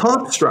on the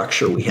comp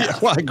structure we have. Yeah,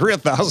 well, I agree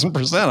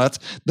 1,000%.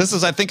 This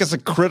is, I think, it's a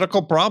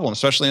critical problem,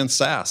 especially in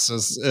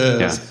SaaS.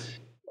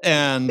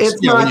 And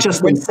it's not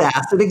just in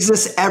SaaS. It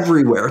exists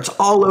everywhere. It's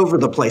all over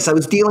the place. I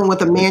was dealing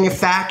with a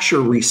manufacturer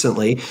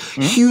recently,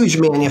 huge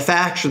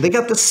manufacturer. They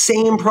got the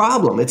same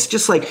problem. It's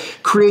just like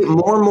create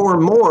more and more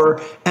and more,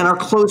 and our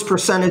close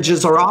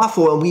percentages are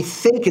awful, and we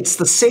think it's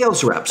the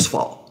sales reps'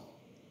 fault.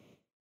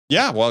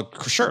 Yeah, well,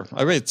 sure.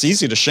 I mean, it's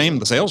easy to shame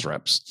the sales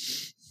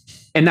reps.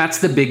 And that's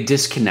the big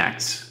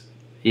disconnect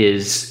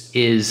is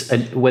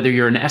whether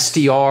you're an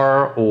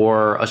SDR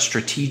or a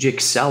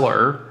strategic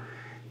seller,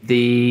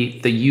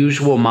 the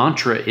usual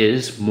mantra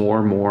is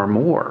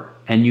more,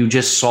 and you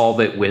just solve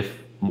it with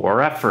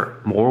more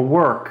effort, more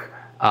work,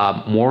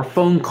 more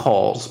phone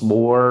calls,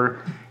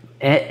 more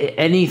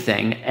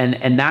anything,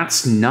 and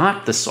that's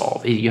not the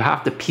solve. You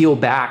have to peel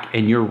back,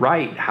 and you're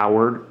right,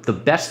 Howard. The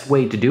best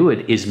way to do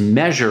it is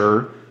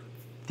measure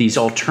these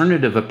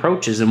alternative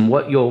approaches, and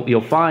what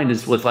you'll find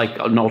is with like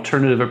an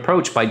alternative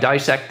approach by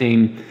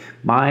dissecting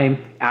my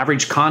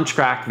average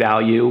contract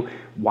value.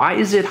 Why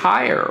is it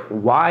higher?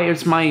 Why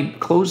is my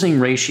closing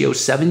ratio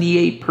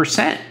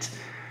 78%?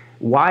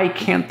 Why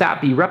can't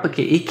that be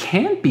replicated? It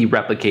can't be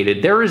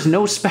replicated. There is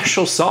no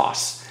special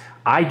sauce.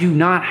 I do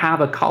not have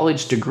a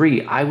college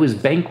degree. I was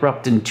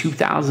bankrupt in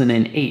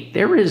 2008.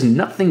 There is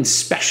nothing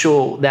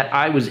special that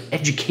I was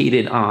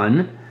educated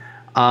on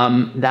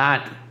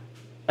that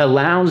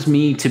allows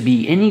me to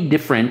be any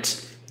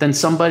different than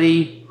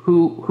somebody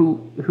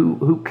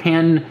who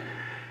can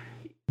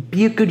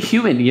be a good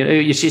human. You know,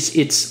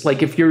 it's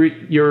like if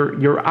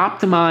you're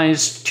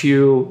optimized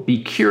to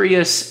be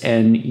curious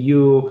and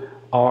you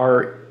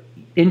are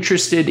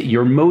interested,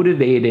 you're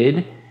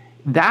motivated.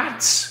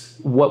 That's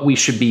what we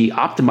should be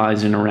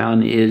optimizing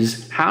around.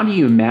 Is how do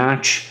you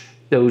match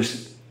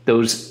those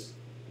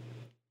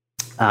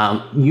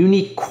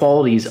unique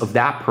qualities of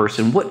that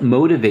person? What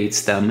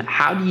motivates them?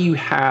 How do you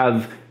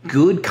have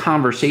good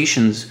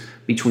conversations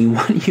between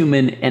one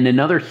human and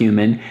another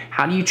human?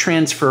 How do you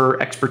transfer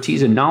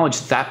expertise and knowledge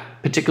that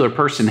particular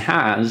person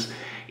has?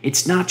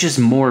 It's not just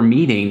more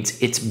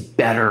meetings, it's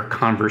better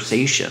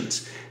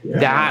conversations. Yes.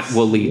 That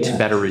will lead to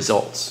better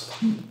results.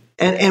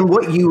 And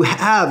what you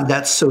have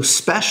that's so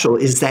special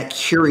is that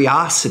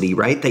curiosity,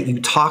 right, that you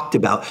talked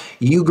about.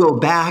 You go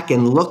back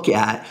and look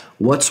at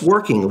what's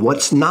working,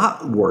 what's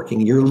not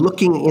working. You're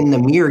looking in the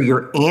mirror,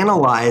 you're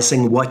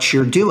analyzing what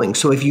you're doing.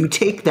 So if you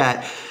take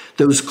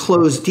those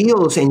closed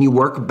deals and you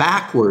work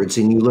backwards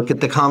and you look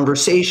at the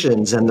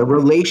conversations and the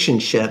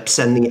relationships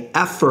and the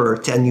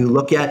effort and you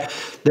look at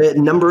the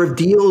number of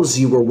deals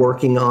you were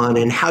working on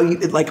and how you,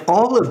 like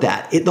all of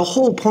that. The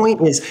whole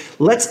point is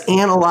let's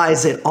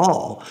analyze it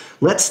all.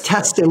 Let's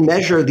test and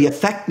measure the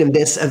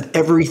effectiveness of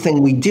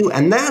everything we do.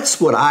 And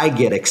that's what I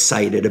get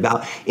excited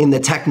about in the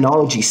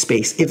technology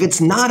space. If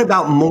it's not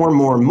about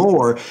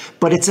more,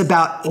 but it's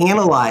about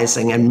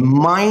analyzing and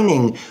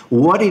mining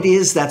what it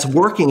is that's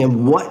working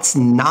and what's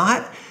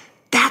not,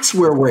 that's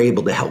where we're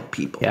able to help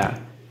people. Yeah.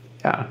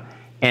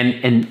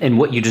 And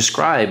what you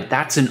described,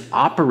 that's an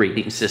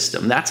operating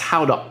system. That's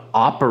how to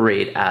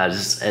operate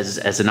as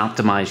an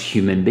optimized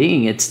human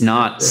being. It's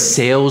not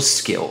sales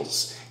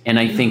skills. And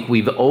I think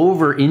we've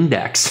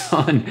over-indexed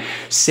on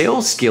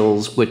sales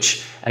skills,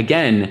 which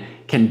again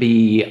can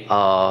be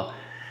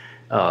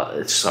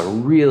it's a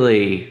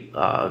really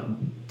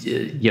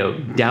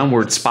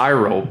downward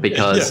spiral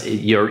because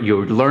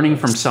you're learning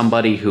from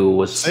somebody who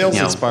was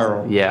sales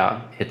spiral.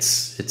 Yeah,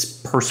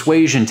 it's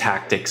persuasion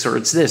tactics, or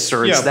it's this,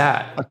 or it's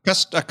that.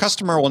 A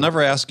customer will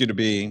never ask you to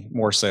be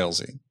more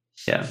salesy.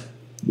 Yeah.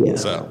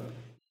 So,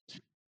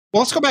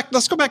 well, let's go back to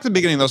the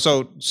beginning though.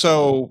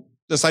 So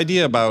this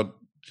idea about,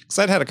 because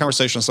I'd had a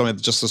conversation with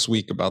somebody just this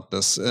week about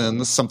this, and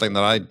this is something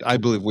that I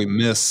believe we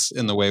miss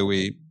in the way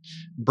we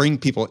bring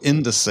people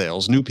into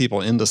sales, new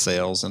people into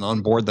sales, and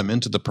onboard them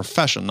into the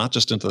profession, not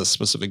just into the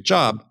specific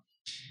job,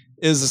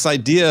 is this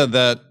idea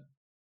that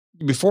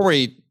before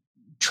we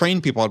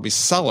train people how to be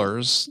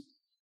sellers,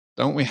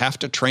 don't we have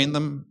to train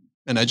them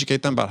and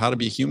educate them about how to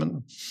be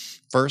human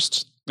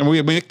first? And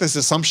we make this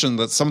assumption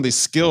that some of these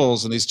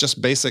skills and these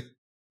just basic,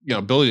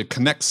 ability to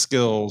connect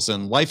skills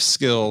and life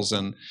skills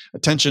and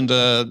attention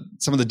to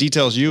some of the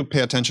details you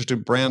pay attention to,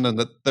 Brandon,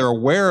 that they're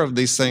aware of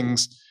these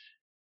things,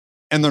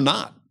 and they're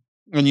not.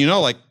 And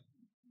like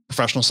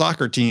professional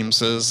soccer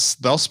teams is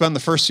they'll spend the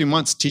first few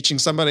months teaching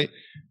somebody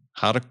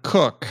how to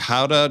cook,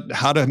 how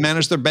to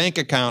manage their bank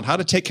account, how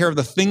to take care of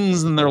the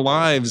things in their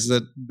lives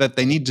that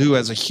they need to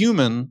as a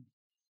human,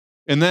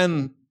 and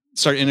then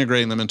start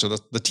integrating them into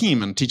the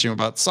team and teaching them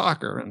about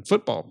soccer and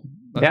football.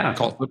 I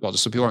call it football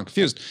just so people aren't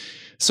confused.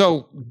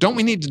 So don't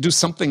we need to do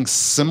something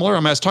similar? I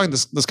was talking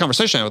this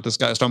conversation with this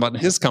guy I was talking about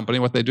in his company.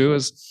 What they do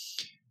is,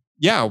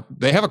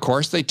 they have a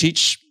course. They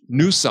teach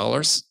new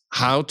sellers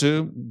how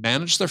to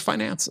manage their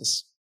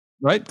finances,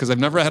 right? Because they've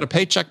never had a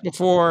paycheck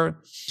before.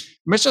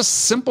 It's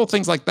just simple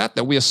things like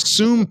that we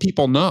assume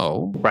people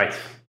know. Right.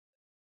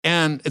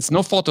 And it's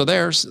no fault of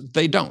theirs.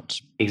 They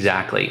don't.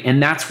 Exactly.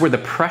 And that's where the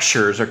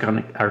pressures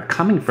are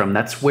coming from.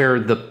 That's where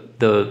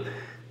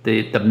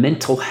the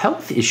mental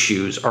health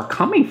issues are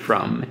coming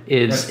from,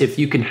 is right. If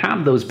you can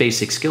have those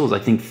basic skills. I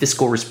think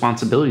fiscal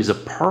responsibility is a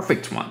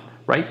perfect one,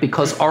 right?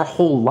 Because our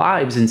whole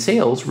lives in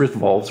sales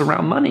revolves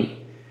around money.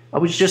 I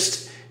was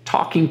just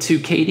talking to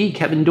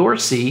Kevin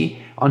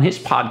Dorsey, on his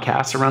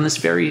podcast around this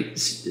very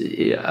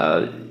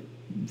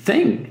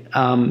thing.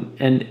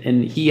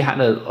 And he had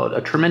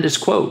a tremendous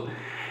quote.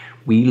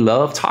 We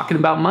love talking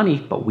about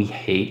money, but we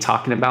hate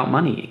talking about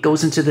money. It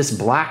goes into this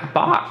black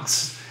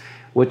box,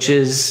 which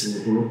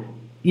is,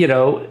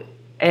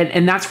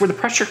 and that's where the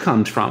pressure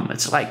comes from.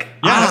 It's like,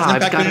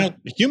 I've got to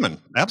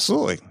human.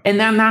 Absolutely. And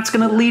then that's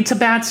going to lead to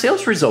bad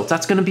sales results.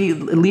 That's going to be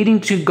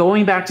leading to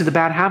going back to the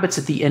bad habits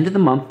at the end of the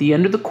month, the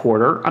end of the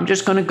quarter. I'm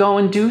just going to go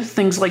and do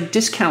things like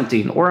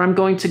discounting, or I'm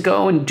going to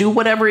go and do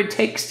whatever it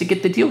takes to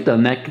get the deal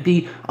done. That could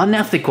be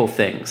unethical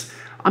things.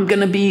 I'm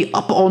going to be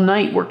up all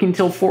night working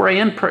till 4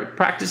 a.m.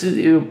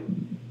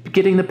 Practicing,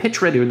 getting the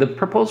pitch ready or the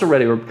proposal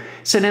ready, or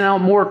sending out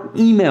more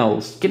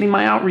emails, getting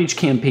my outreach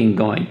campaign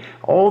going,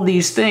 all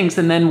these things.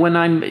 And then when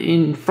I'm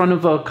in front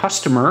of a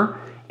customer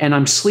and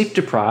I'm sleep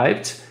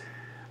deprived,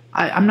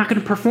 I'm not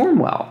going to perform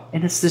well.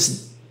 And it's this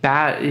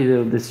bad,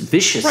 this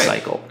vicious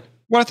cycle.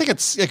 Well, I think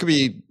it could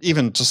be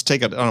even just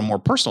take it on a more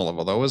personal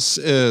level, though,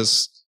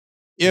 is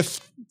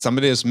if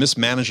somebody is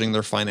mismanaging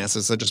their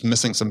finances, they're just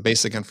missing some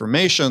basic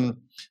information,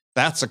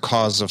 that's a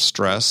cause of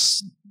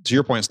stress. To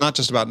your point, it's not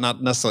just about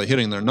not necessarily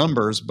hitting their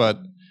numbers, but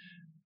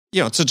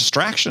it's a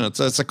distraction.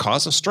 It's a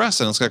cause of stress,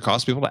 and it's going to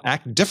cause people to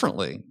act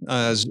differently,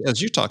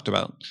 as you talked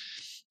about.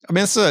 I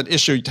mean, it's an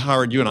issue,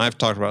 Howard, you and I have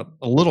talked about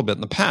a little bit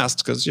in the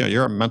past, because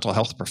you're a mental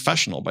health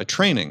professional by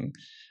training.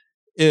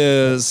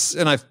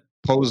 And I've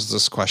posed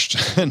this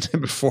question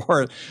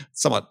before,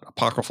 somewhat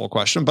apocryphal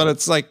question, but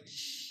it's like,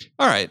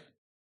 all right,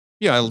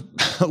 I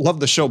love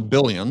the show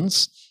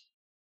Billions,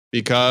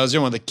 because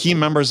one of the key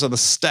members of the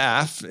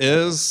staff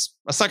is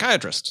a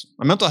psychiatrist,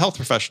 a mental health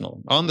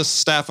professional on the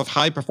staff of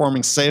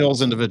high-performing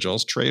sales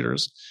individuals,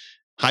 traders,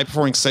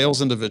 high-performing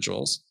sales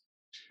individuals.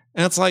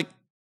 And it's like,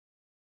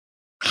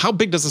 how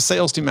big does a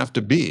sales team have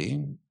to be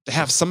to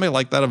have somebody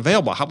like that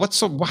available?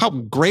 How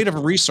great of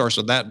a resource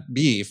would that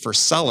be for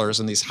sellers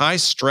in these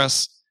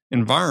high-stress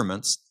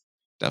environments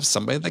to have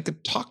somebody they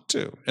could talk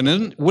to? And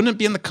then wouldn't it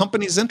be in the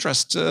company's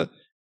interest to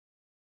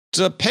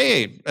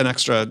pay an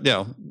extra,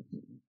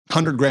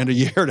 $100,000 a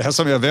year to have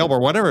somebody available,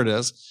 or whatever it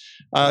is,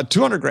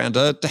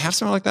 $200,000 to have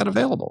something like that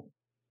available?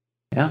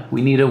 Yeah,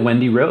 we need a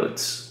Wendy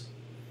Rhodes.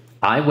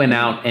 I went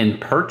out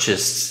and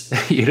purchased,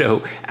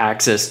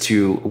 access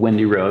to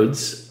Wendy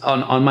Rhodes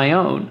on my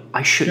own.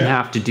 I shouldn't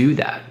have to do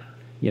that.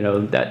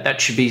 That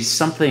should be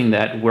something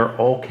that we're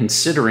all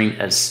considering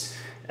as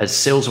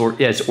sales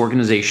as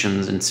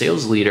organizations and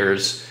sales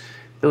leaders.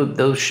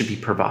 Those should be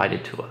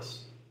provided to us.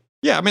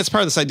 Yeah, I mean, it's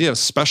part of this idea of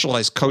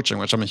specialized coaching,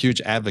 which I'm a huge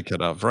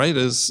advocate of, right?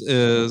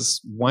 Is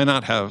why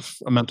not have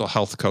a mental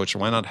health coach?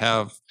 Why not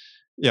have,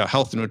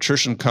 health and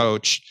nutrition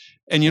coach?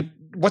 And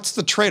what's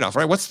the trade-off,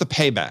 right? What's the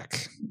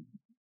payback?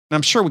 And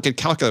I'm sure we could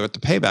calculate what the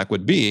payback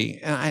would be.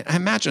 And I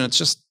imagine it's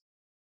just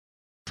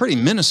pretty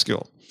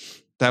minuscule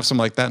to have something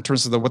like that in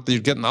terms of what you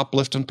get an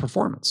uplift in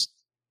performance.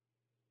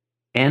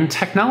 And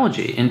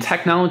technology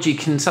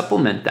can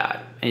supplement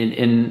that.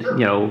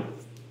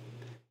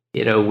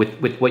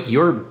 With what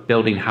you're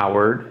building,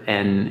 Howard,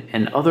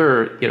 and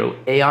other,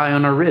 AI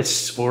on our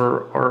wrists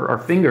or our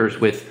fingers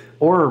with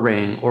Oura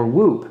Ring or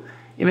Whoop.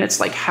 I mean, it's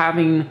like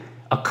having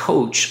a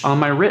coach on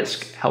my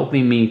wrist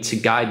helping me to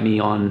guide me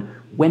on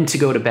when to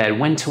go to bed,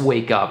 when to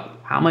wake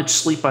up, how much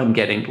sleep I'm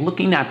getting,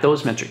 looking at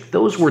those metrics.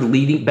 Those were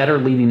better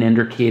leading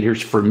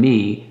indicators for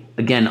me,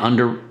 again,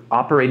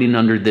 operating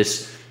under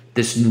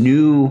this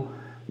new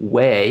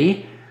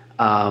way.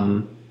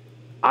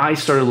 I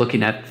started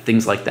looking at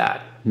things like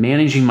that.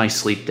 Managing my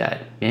sleep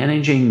debt,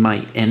 managing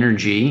my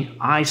energy.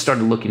 I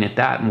started looking at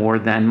that more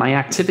than my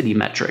activity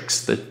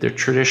metrics, the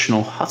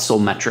traditional hustle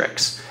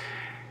metrics.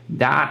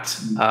 that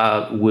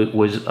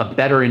was a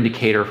better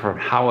indicator for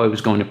how I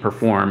was going to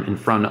perform in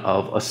front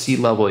of a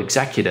C-level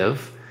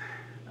executive.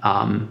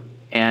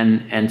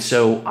 And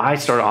so I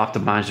started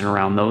optimizing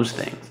around those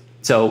things.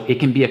 So it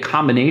can be a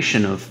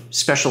combination of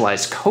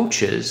specialized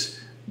coaches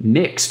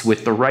mixed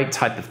with the right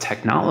type of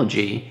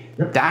technology.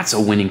 That's a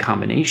winning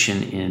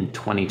combination in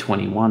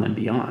 2021 and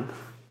beyond.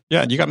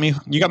 Yeah, you got me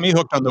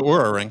hooked on the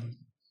Oura Ring.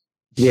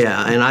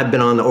 Yeah, and I've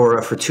been on the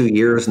Oura for 2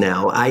 years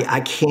now. I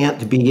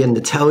can't begin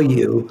to tell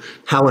you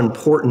how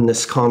important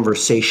this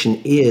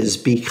conversation is,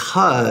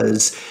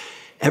 because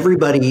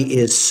everybody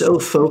is so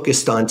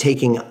focused on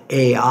taking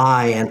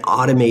AI and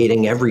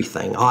automating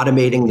everything,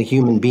 automating the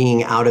human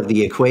being out of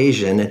the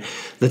equation. And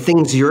the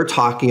things you're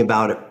talking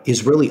about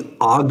is really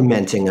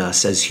augmenting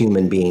us as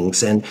human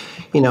beings. And,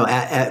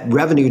 at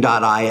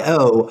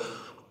revenue.io,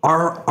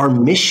 our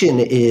mission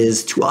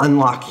is to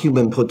unlock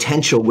human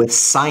potential with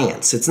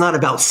science. It's not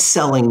about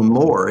selling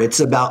more. It's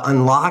about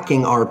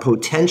unlocking our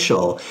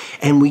potential.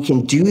 And we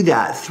can do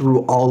that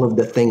through all of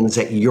the things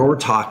that you're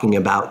talking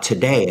about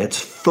today. It's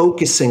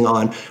focusing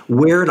on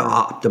where to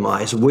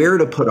optimize, where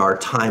to put our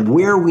time,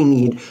 where we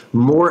need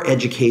more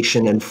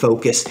education and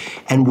focus,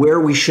 and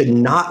where we should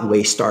not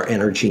waste our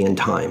energy and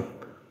time.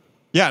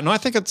 Yeah, no, I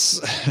think it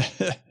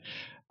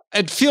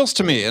feels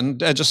to me, and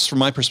just from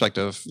my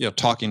perspective,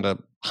 talking to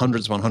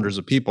hundreds upon hundreds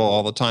of people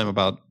all the time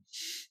about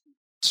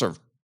sort of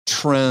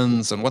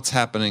trends and what's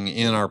happening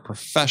in our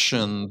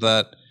profession,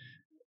 that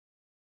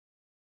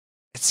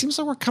it seems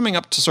like we're coming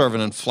up to sort of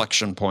an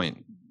inflection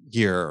point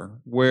here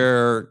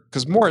where,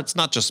 because more, it's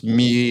not just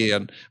me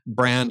and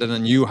Brandon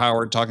and you,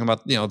 Howard, talking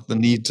about, the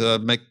need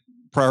to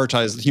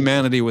prioritize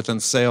humanity within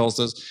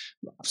sales. I've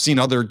seen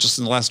other, just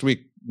in the last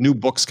week, new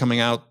books coming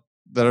out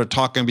that are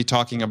going to be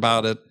talking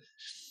about it.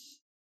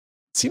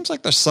 It seems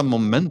like there's some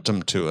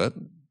momentum to it.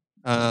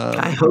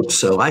 I hope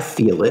so. I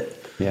feel it.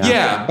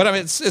 Yeah, but I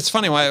mean, it's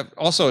funny. I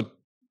also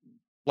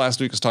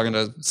last week was talking to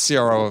a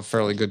CRO of a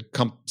fairly good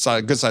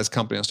sized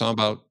company. I was talking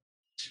about,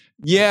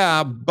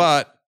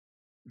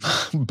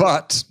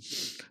 but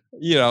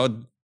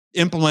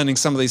implementing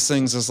some of these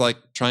things is like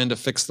trying to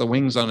fix the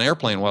wings on an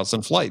airplane while it's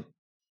in flight,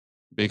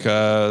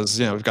 because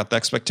we've got the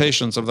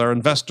expectations of our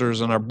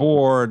investors and our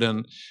board,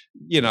 and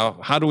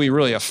how do we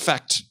really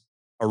affect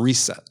a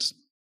reset?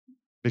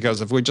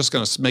 Because if we're just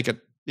going to make it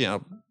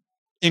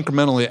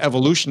incrementally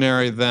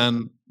evolutionary,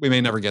 then we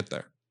may never get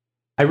there.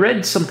 I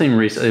read something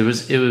recently.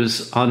 It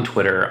was on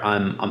Twitter.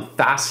 I'm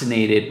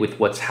fascinated with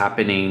what's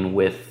happening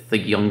with the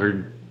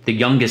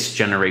youngest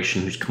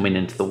generation who's coming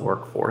into the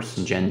workforce,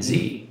 in Gen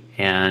Z,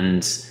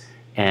 and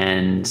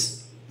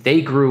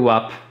they grew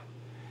up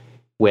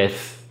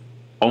with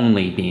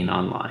only being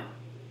online.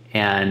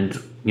 And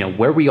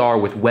where we are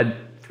with Web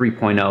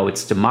 3.0,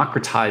 it's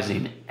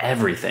democratizing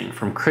everything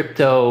from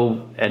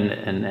crypto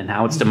and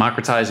how it's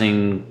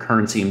democratizing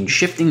currency and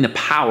shifting the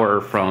power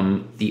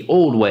from the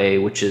old way,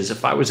 which is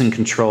if I was in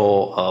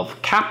control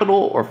of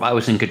capital or if I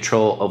was in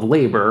control of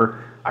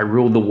labor, I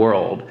ruled the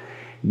world.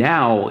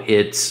 Now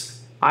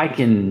there's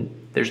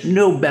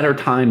no better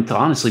time to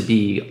honestly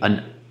be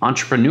an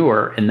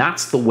entrepreneur. And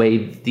that's the way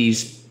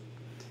these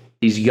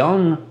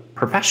young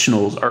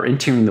professionals are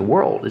entering the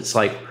world. It's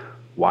like,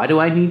 why do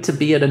I need to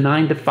be at a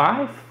 9 to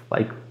 5?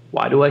 Like,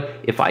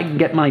 if I can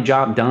get my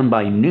job done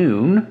by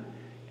noon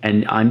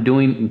and I'm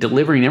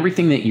delivering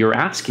everything that you're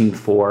asking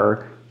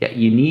for, yet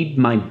you need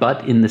my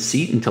butt in the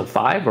seat until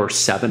 5 or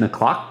 7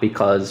 o'clock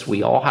because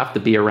we all have to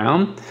be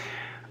around.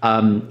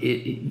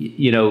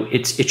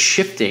 It's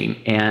shifting.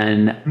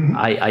 And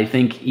I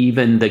think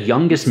even the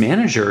youngest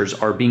managers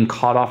are being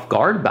caught off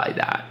guard by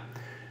that.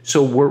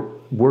 So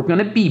we're going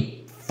to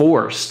be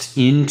forced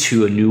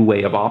into a new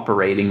way of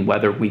operating,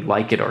 whether we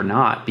like it or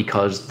not,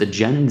 because the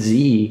Gen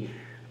Z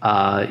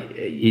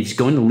is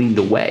going to lead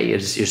the way.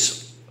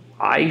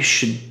 I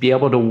should be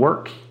able to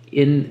work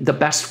in the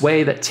best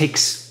way that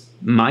takes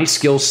my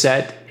skill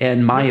set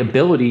and my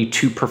ability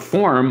to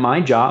perform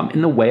my job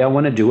in the way I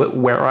want to do it,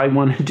 where I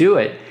want to do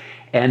it.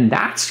 And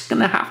that's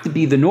going to have to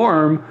be the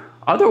norm.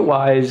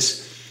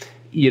 Otherwise,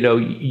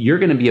 you're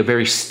going to be a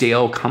very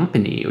stale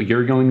company, or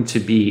you're going to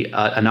be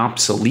an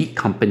obsolete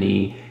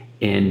company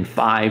in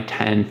 5,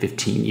 10,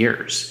 15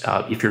 years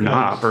if you're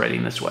not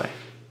operating this way.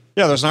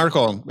 Yeah, there's an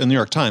article in the New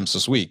York Times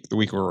this week, the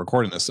week we're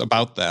recording this,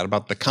 about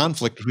the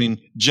conflict between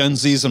Gen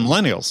Zs and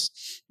millennials,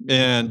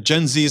 and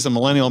Gen Zs and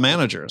millennial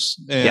managers.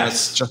 And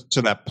it's just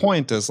to that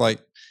point is like,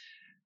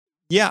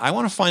 I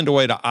want to find a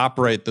way to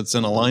operate that's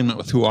in alignment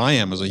with who I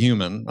am as a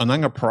human, and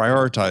I'm going to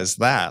prioritize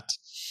that.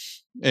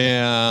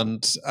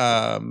 And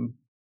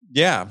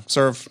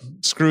sort of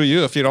screw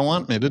you if you don't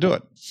want me to do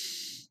it.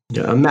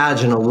 Yeah,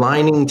 imagine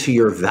aligning to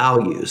your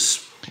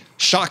values.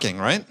 Shocking,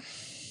 right?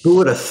 Who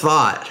would have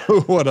thought? Who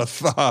would have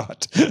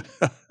thought?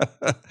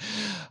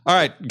 All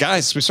right,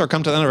 guys, we sort of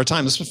come to the end of our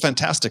time. This was a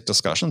fantastic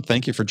discussion.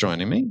 Thank you for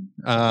joining me.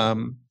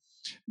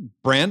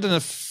 Brandon,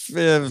 if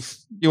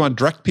you want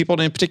to direct people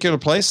to any particular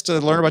place to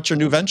learn about your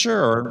new venture,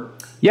 or?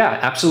 Yeah,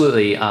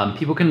 absolutely.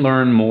 People can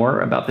learn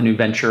more about the new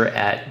venture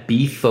at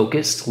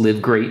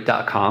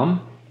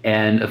befocusedlivegreat.com.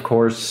 And of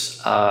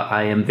course,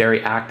 I am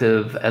very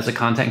active as a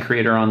content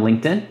creator on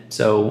LinkedIn.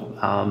 So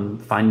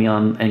find me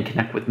and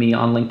connect with me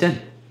on LinkedIn.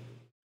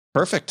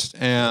 Perfect.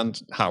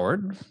 And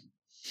Howard?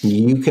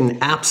 You can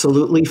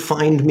absolutely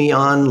find me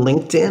on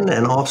LinkedIn.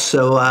 And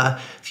also,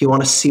 if you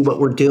want to see what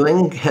we're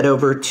doing, head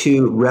over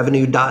to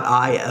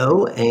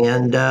revenue.io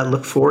and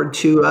look forward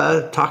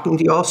to talking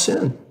to you all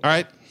soon. All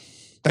right.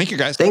 Thank you,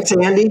 guys. Thanks,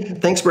 Andy.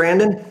 Thanks,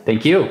 Brandon.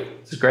 Thank you.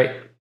 This is great.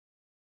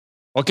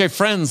 Okay,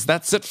 friends,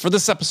 that's it for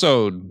this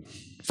episode.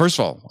 First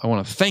of all, I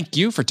want to thank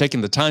you for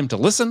taking the time to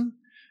listen.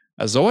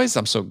 As always,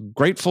 I'm so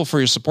grateful for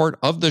your support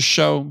of this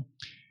show.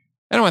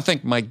 And I want to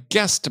thank my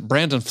guest,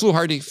 Brandon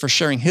Fluharty, for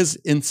sharing his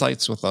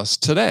insights with us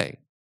today.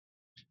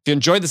 If you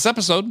enjoyed this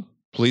episode,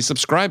 please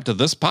subscribe to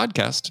this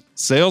podcast,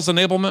 Sales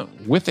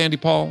Enablement with Andy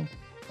Paul,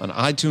 on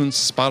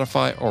iTunes,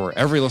 Spotify, or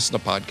wherever you listen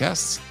to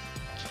podcasts.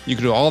 You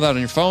can do all that on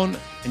your phone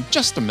in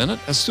just a minute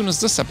as soon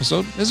as this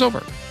episode is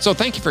over. So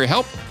thank you for your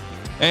help.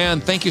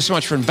 And thank you so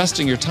much for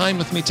investing your time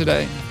with me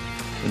today.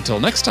 Until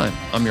next time,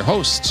 I'm your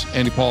host,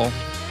 Andy Paul.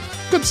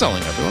 Good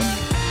selling,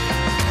 everyone.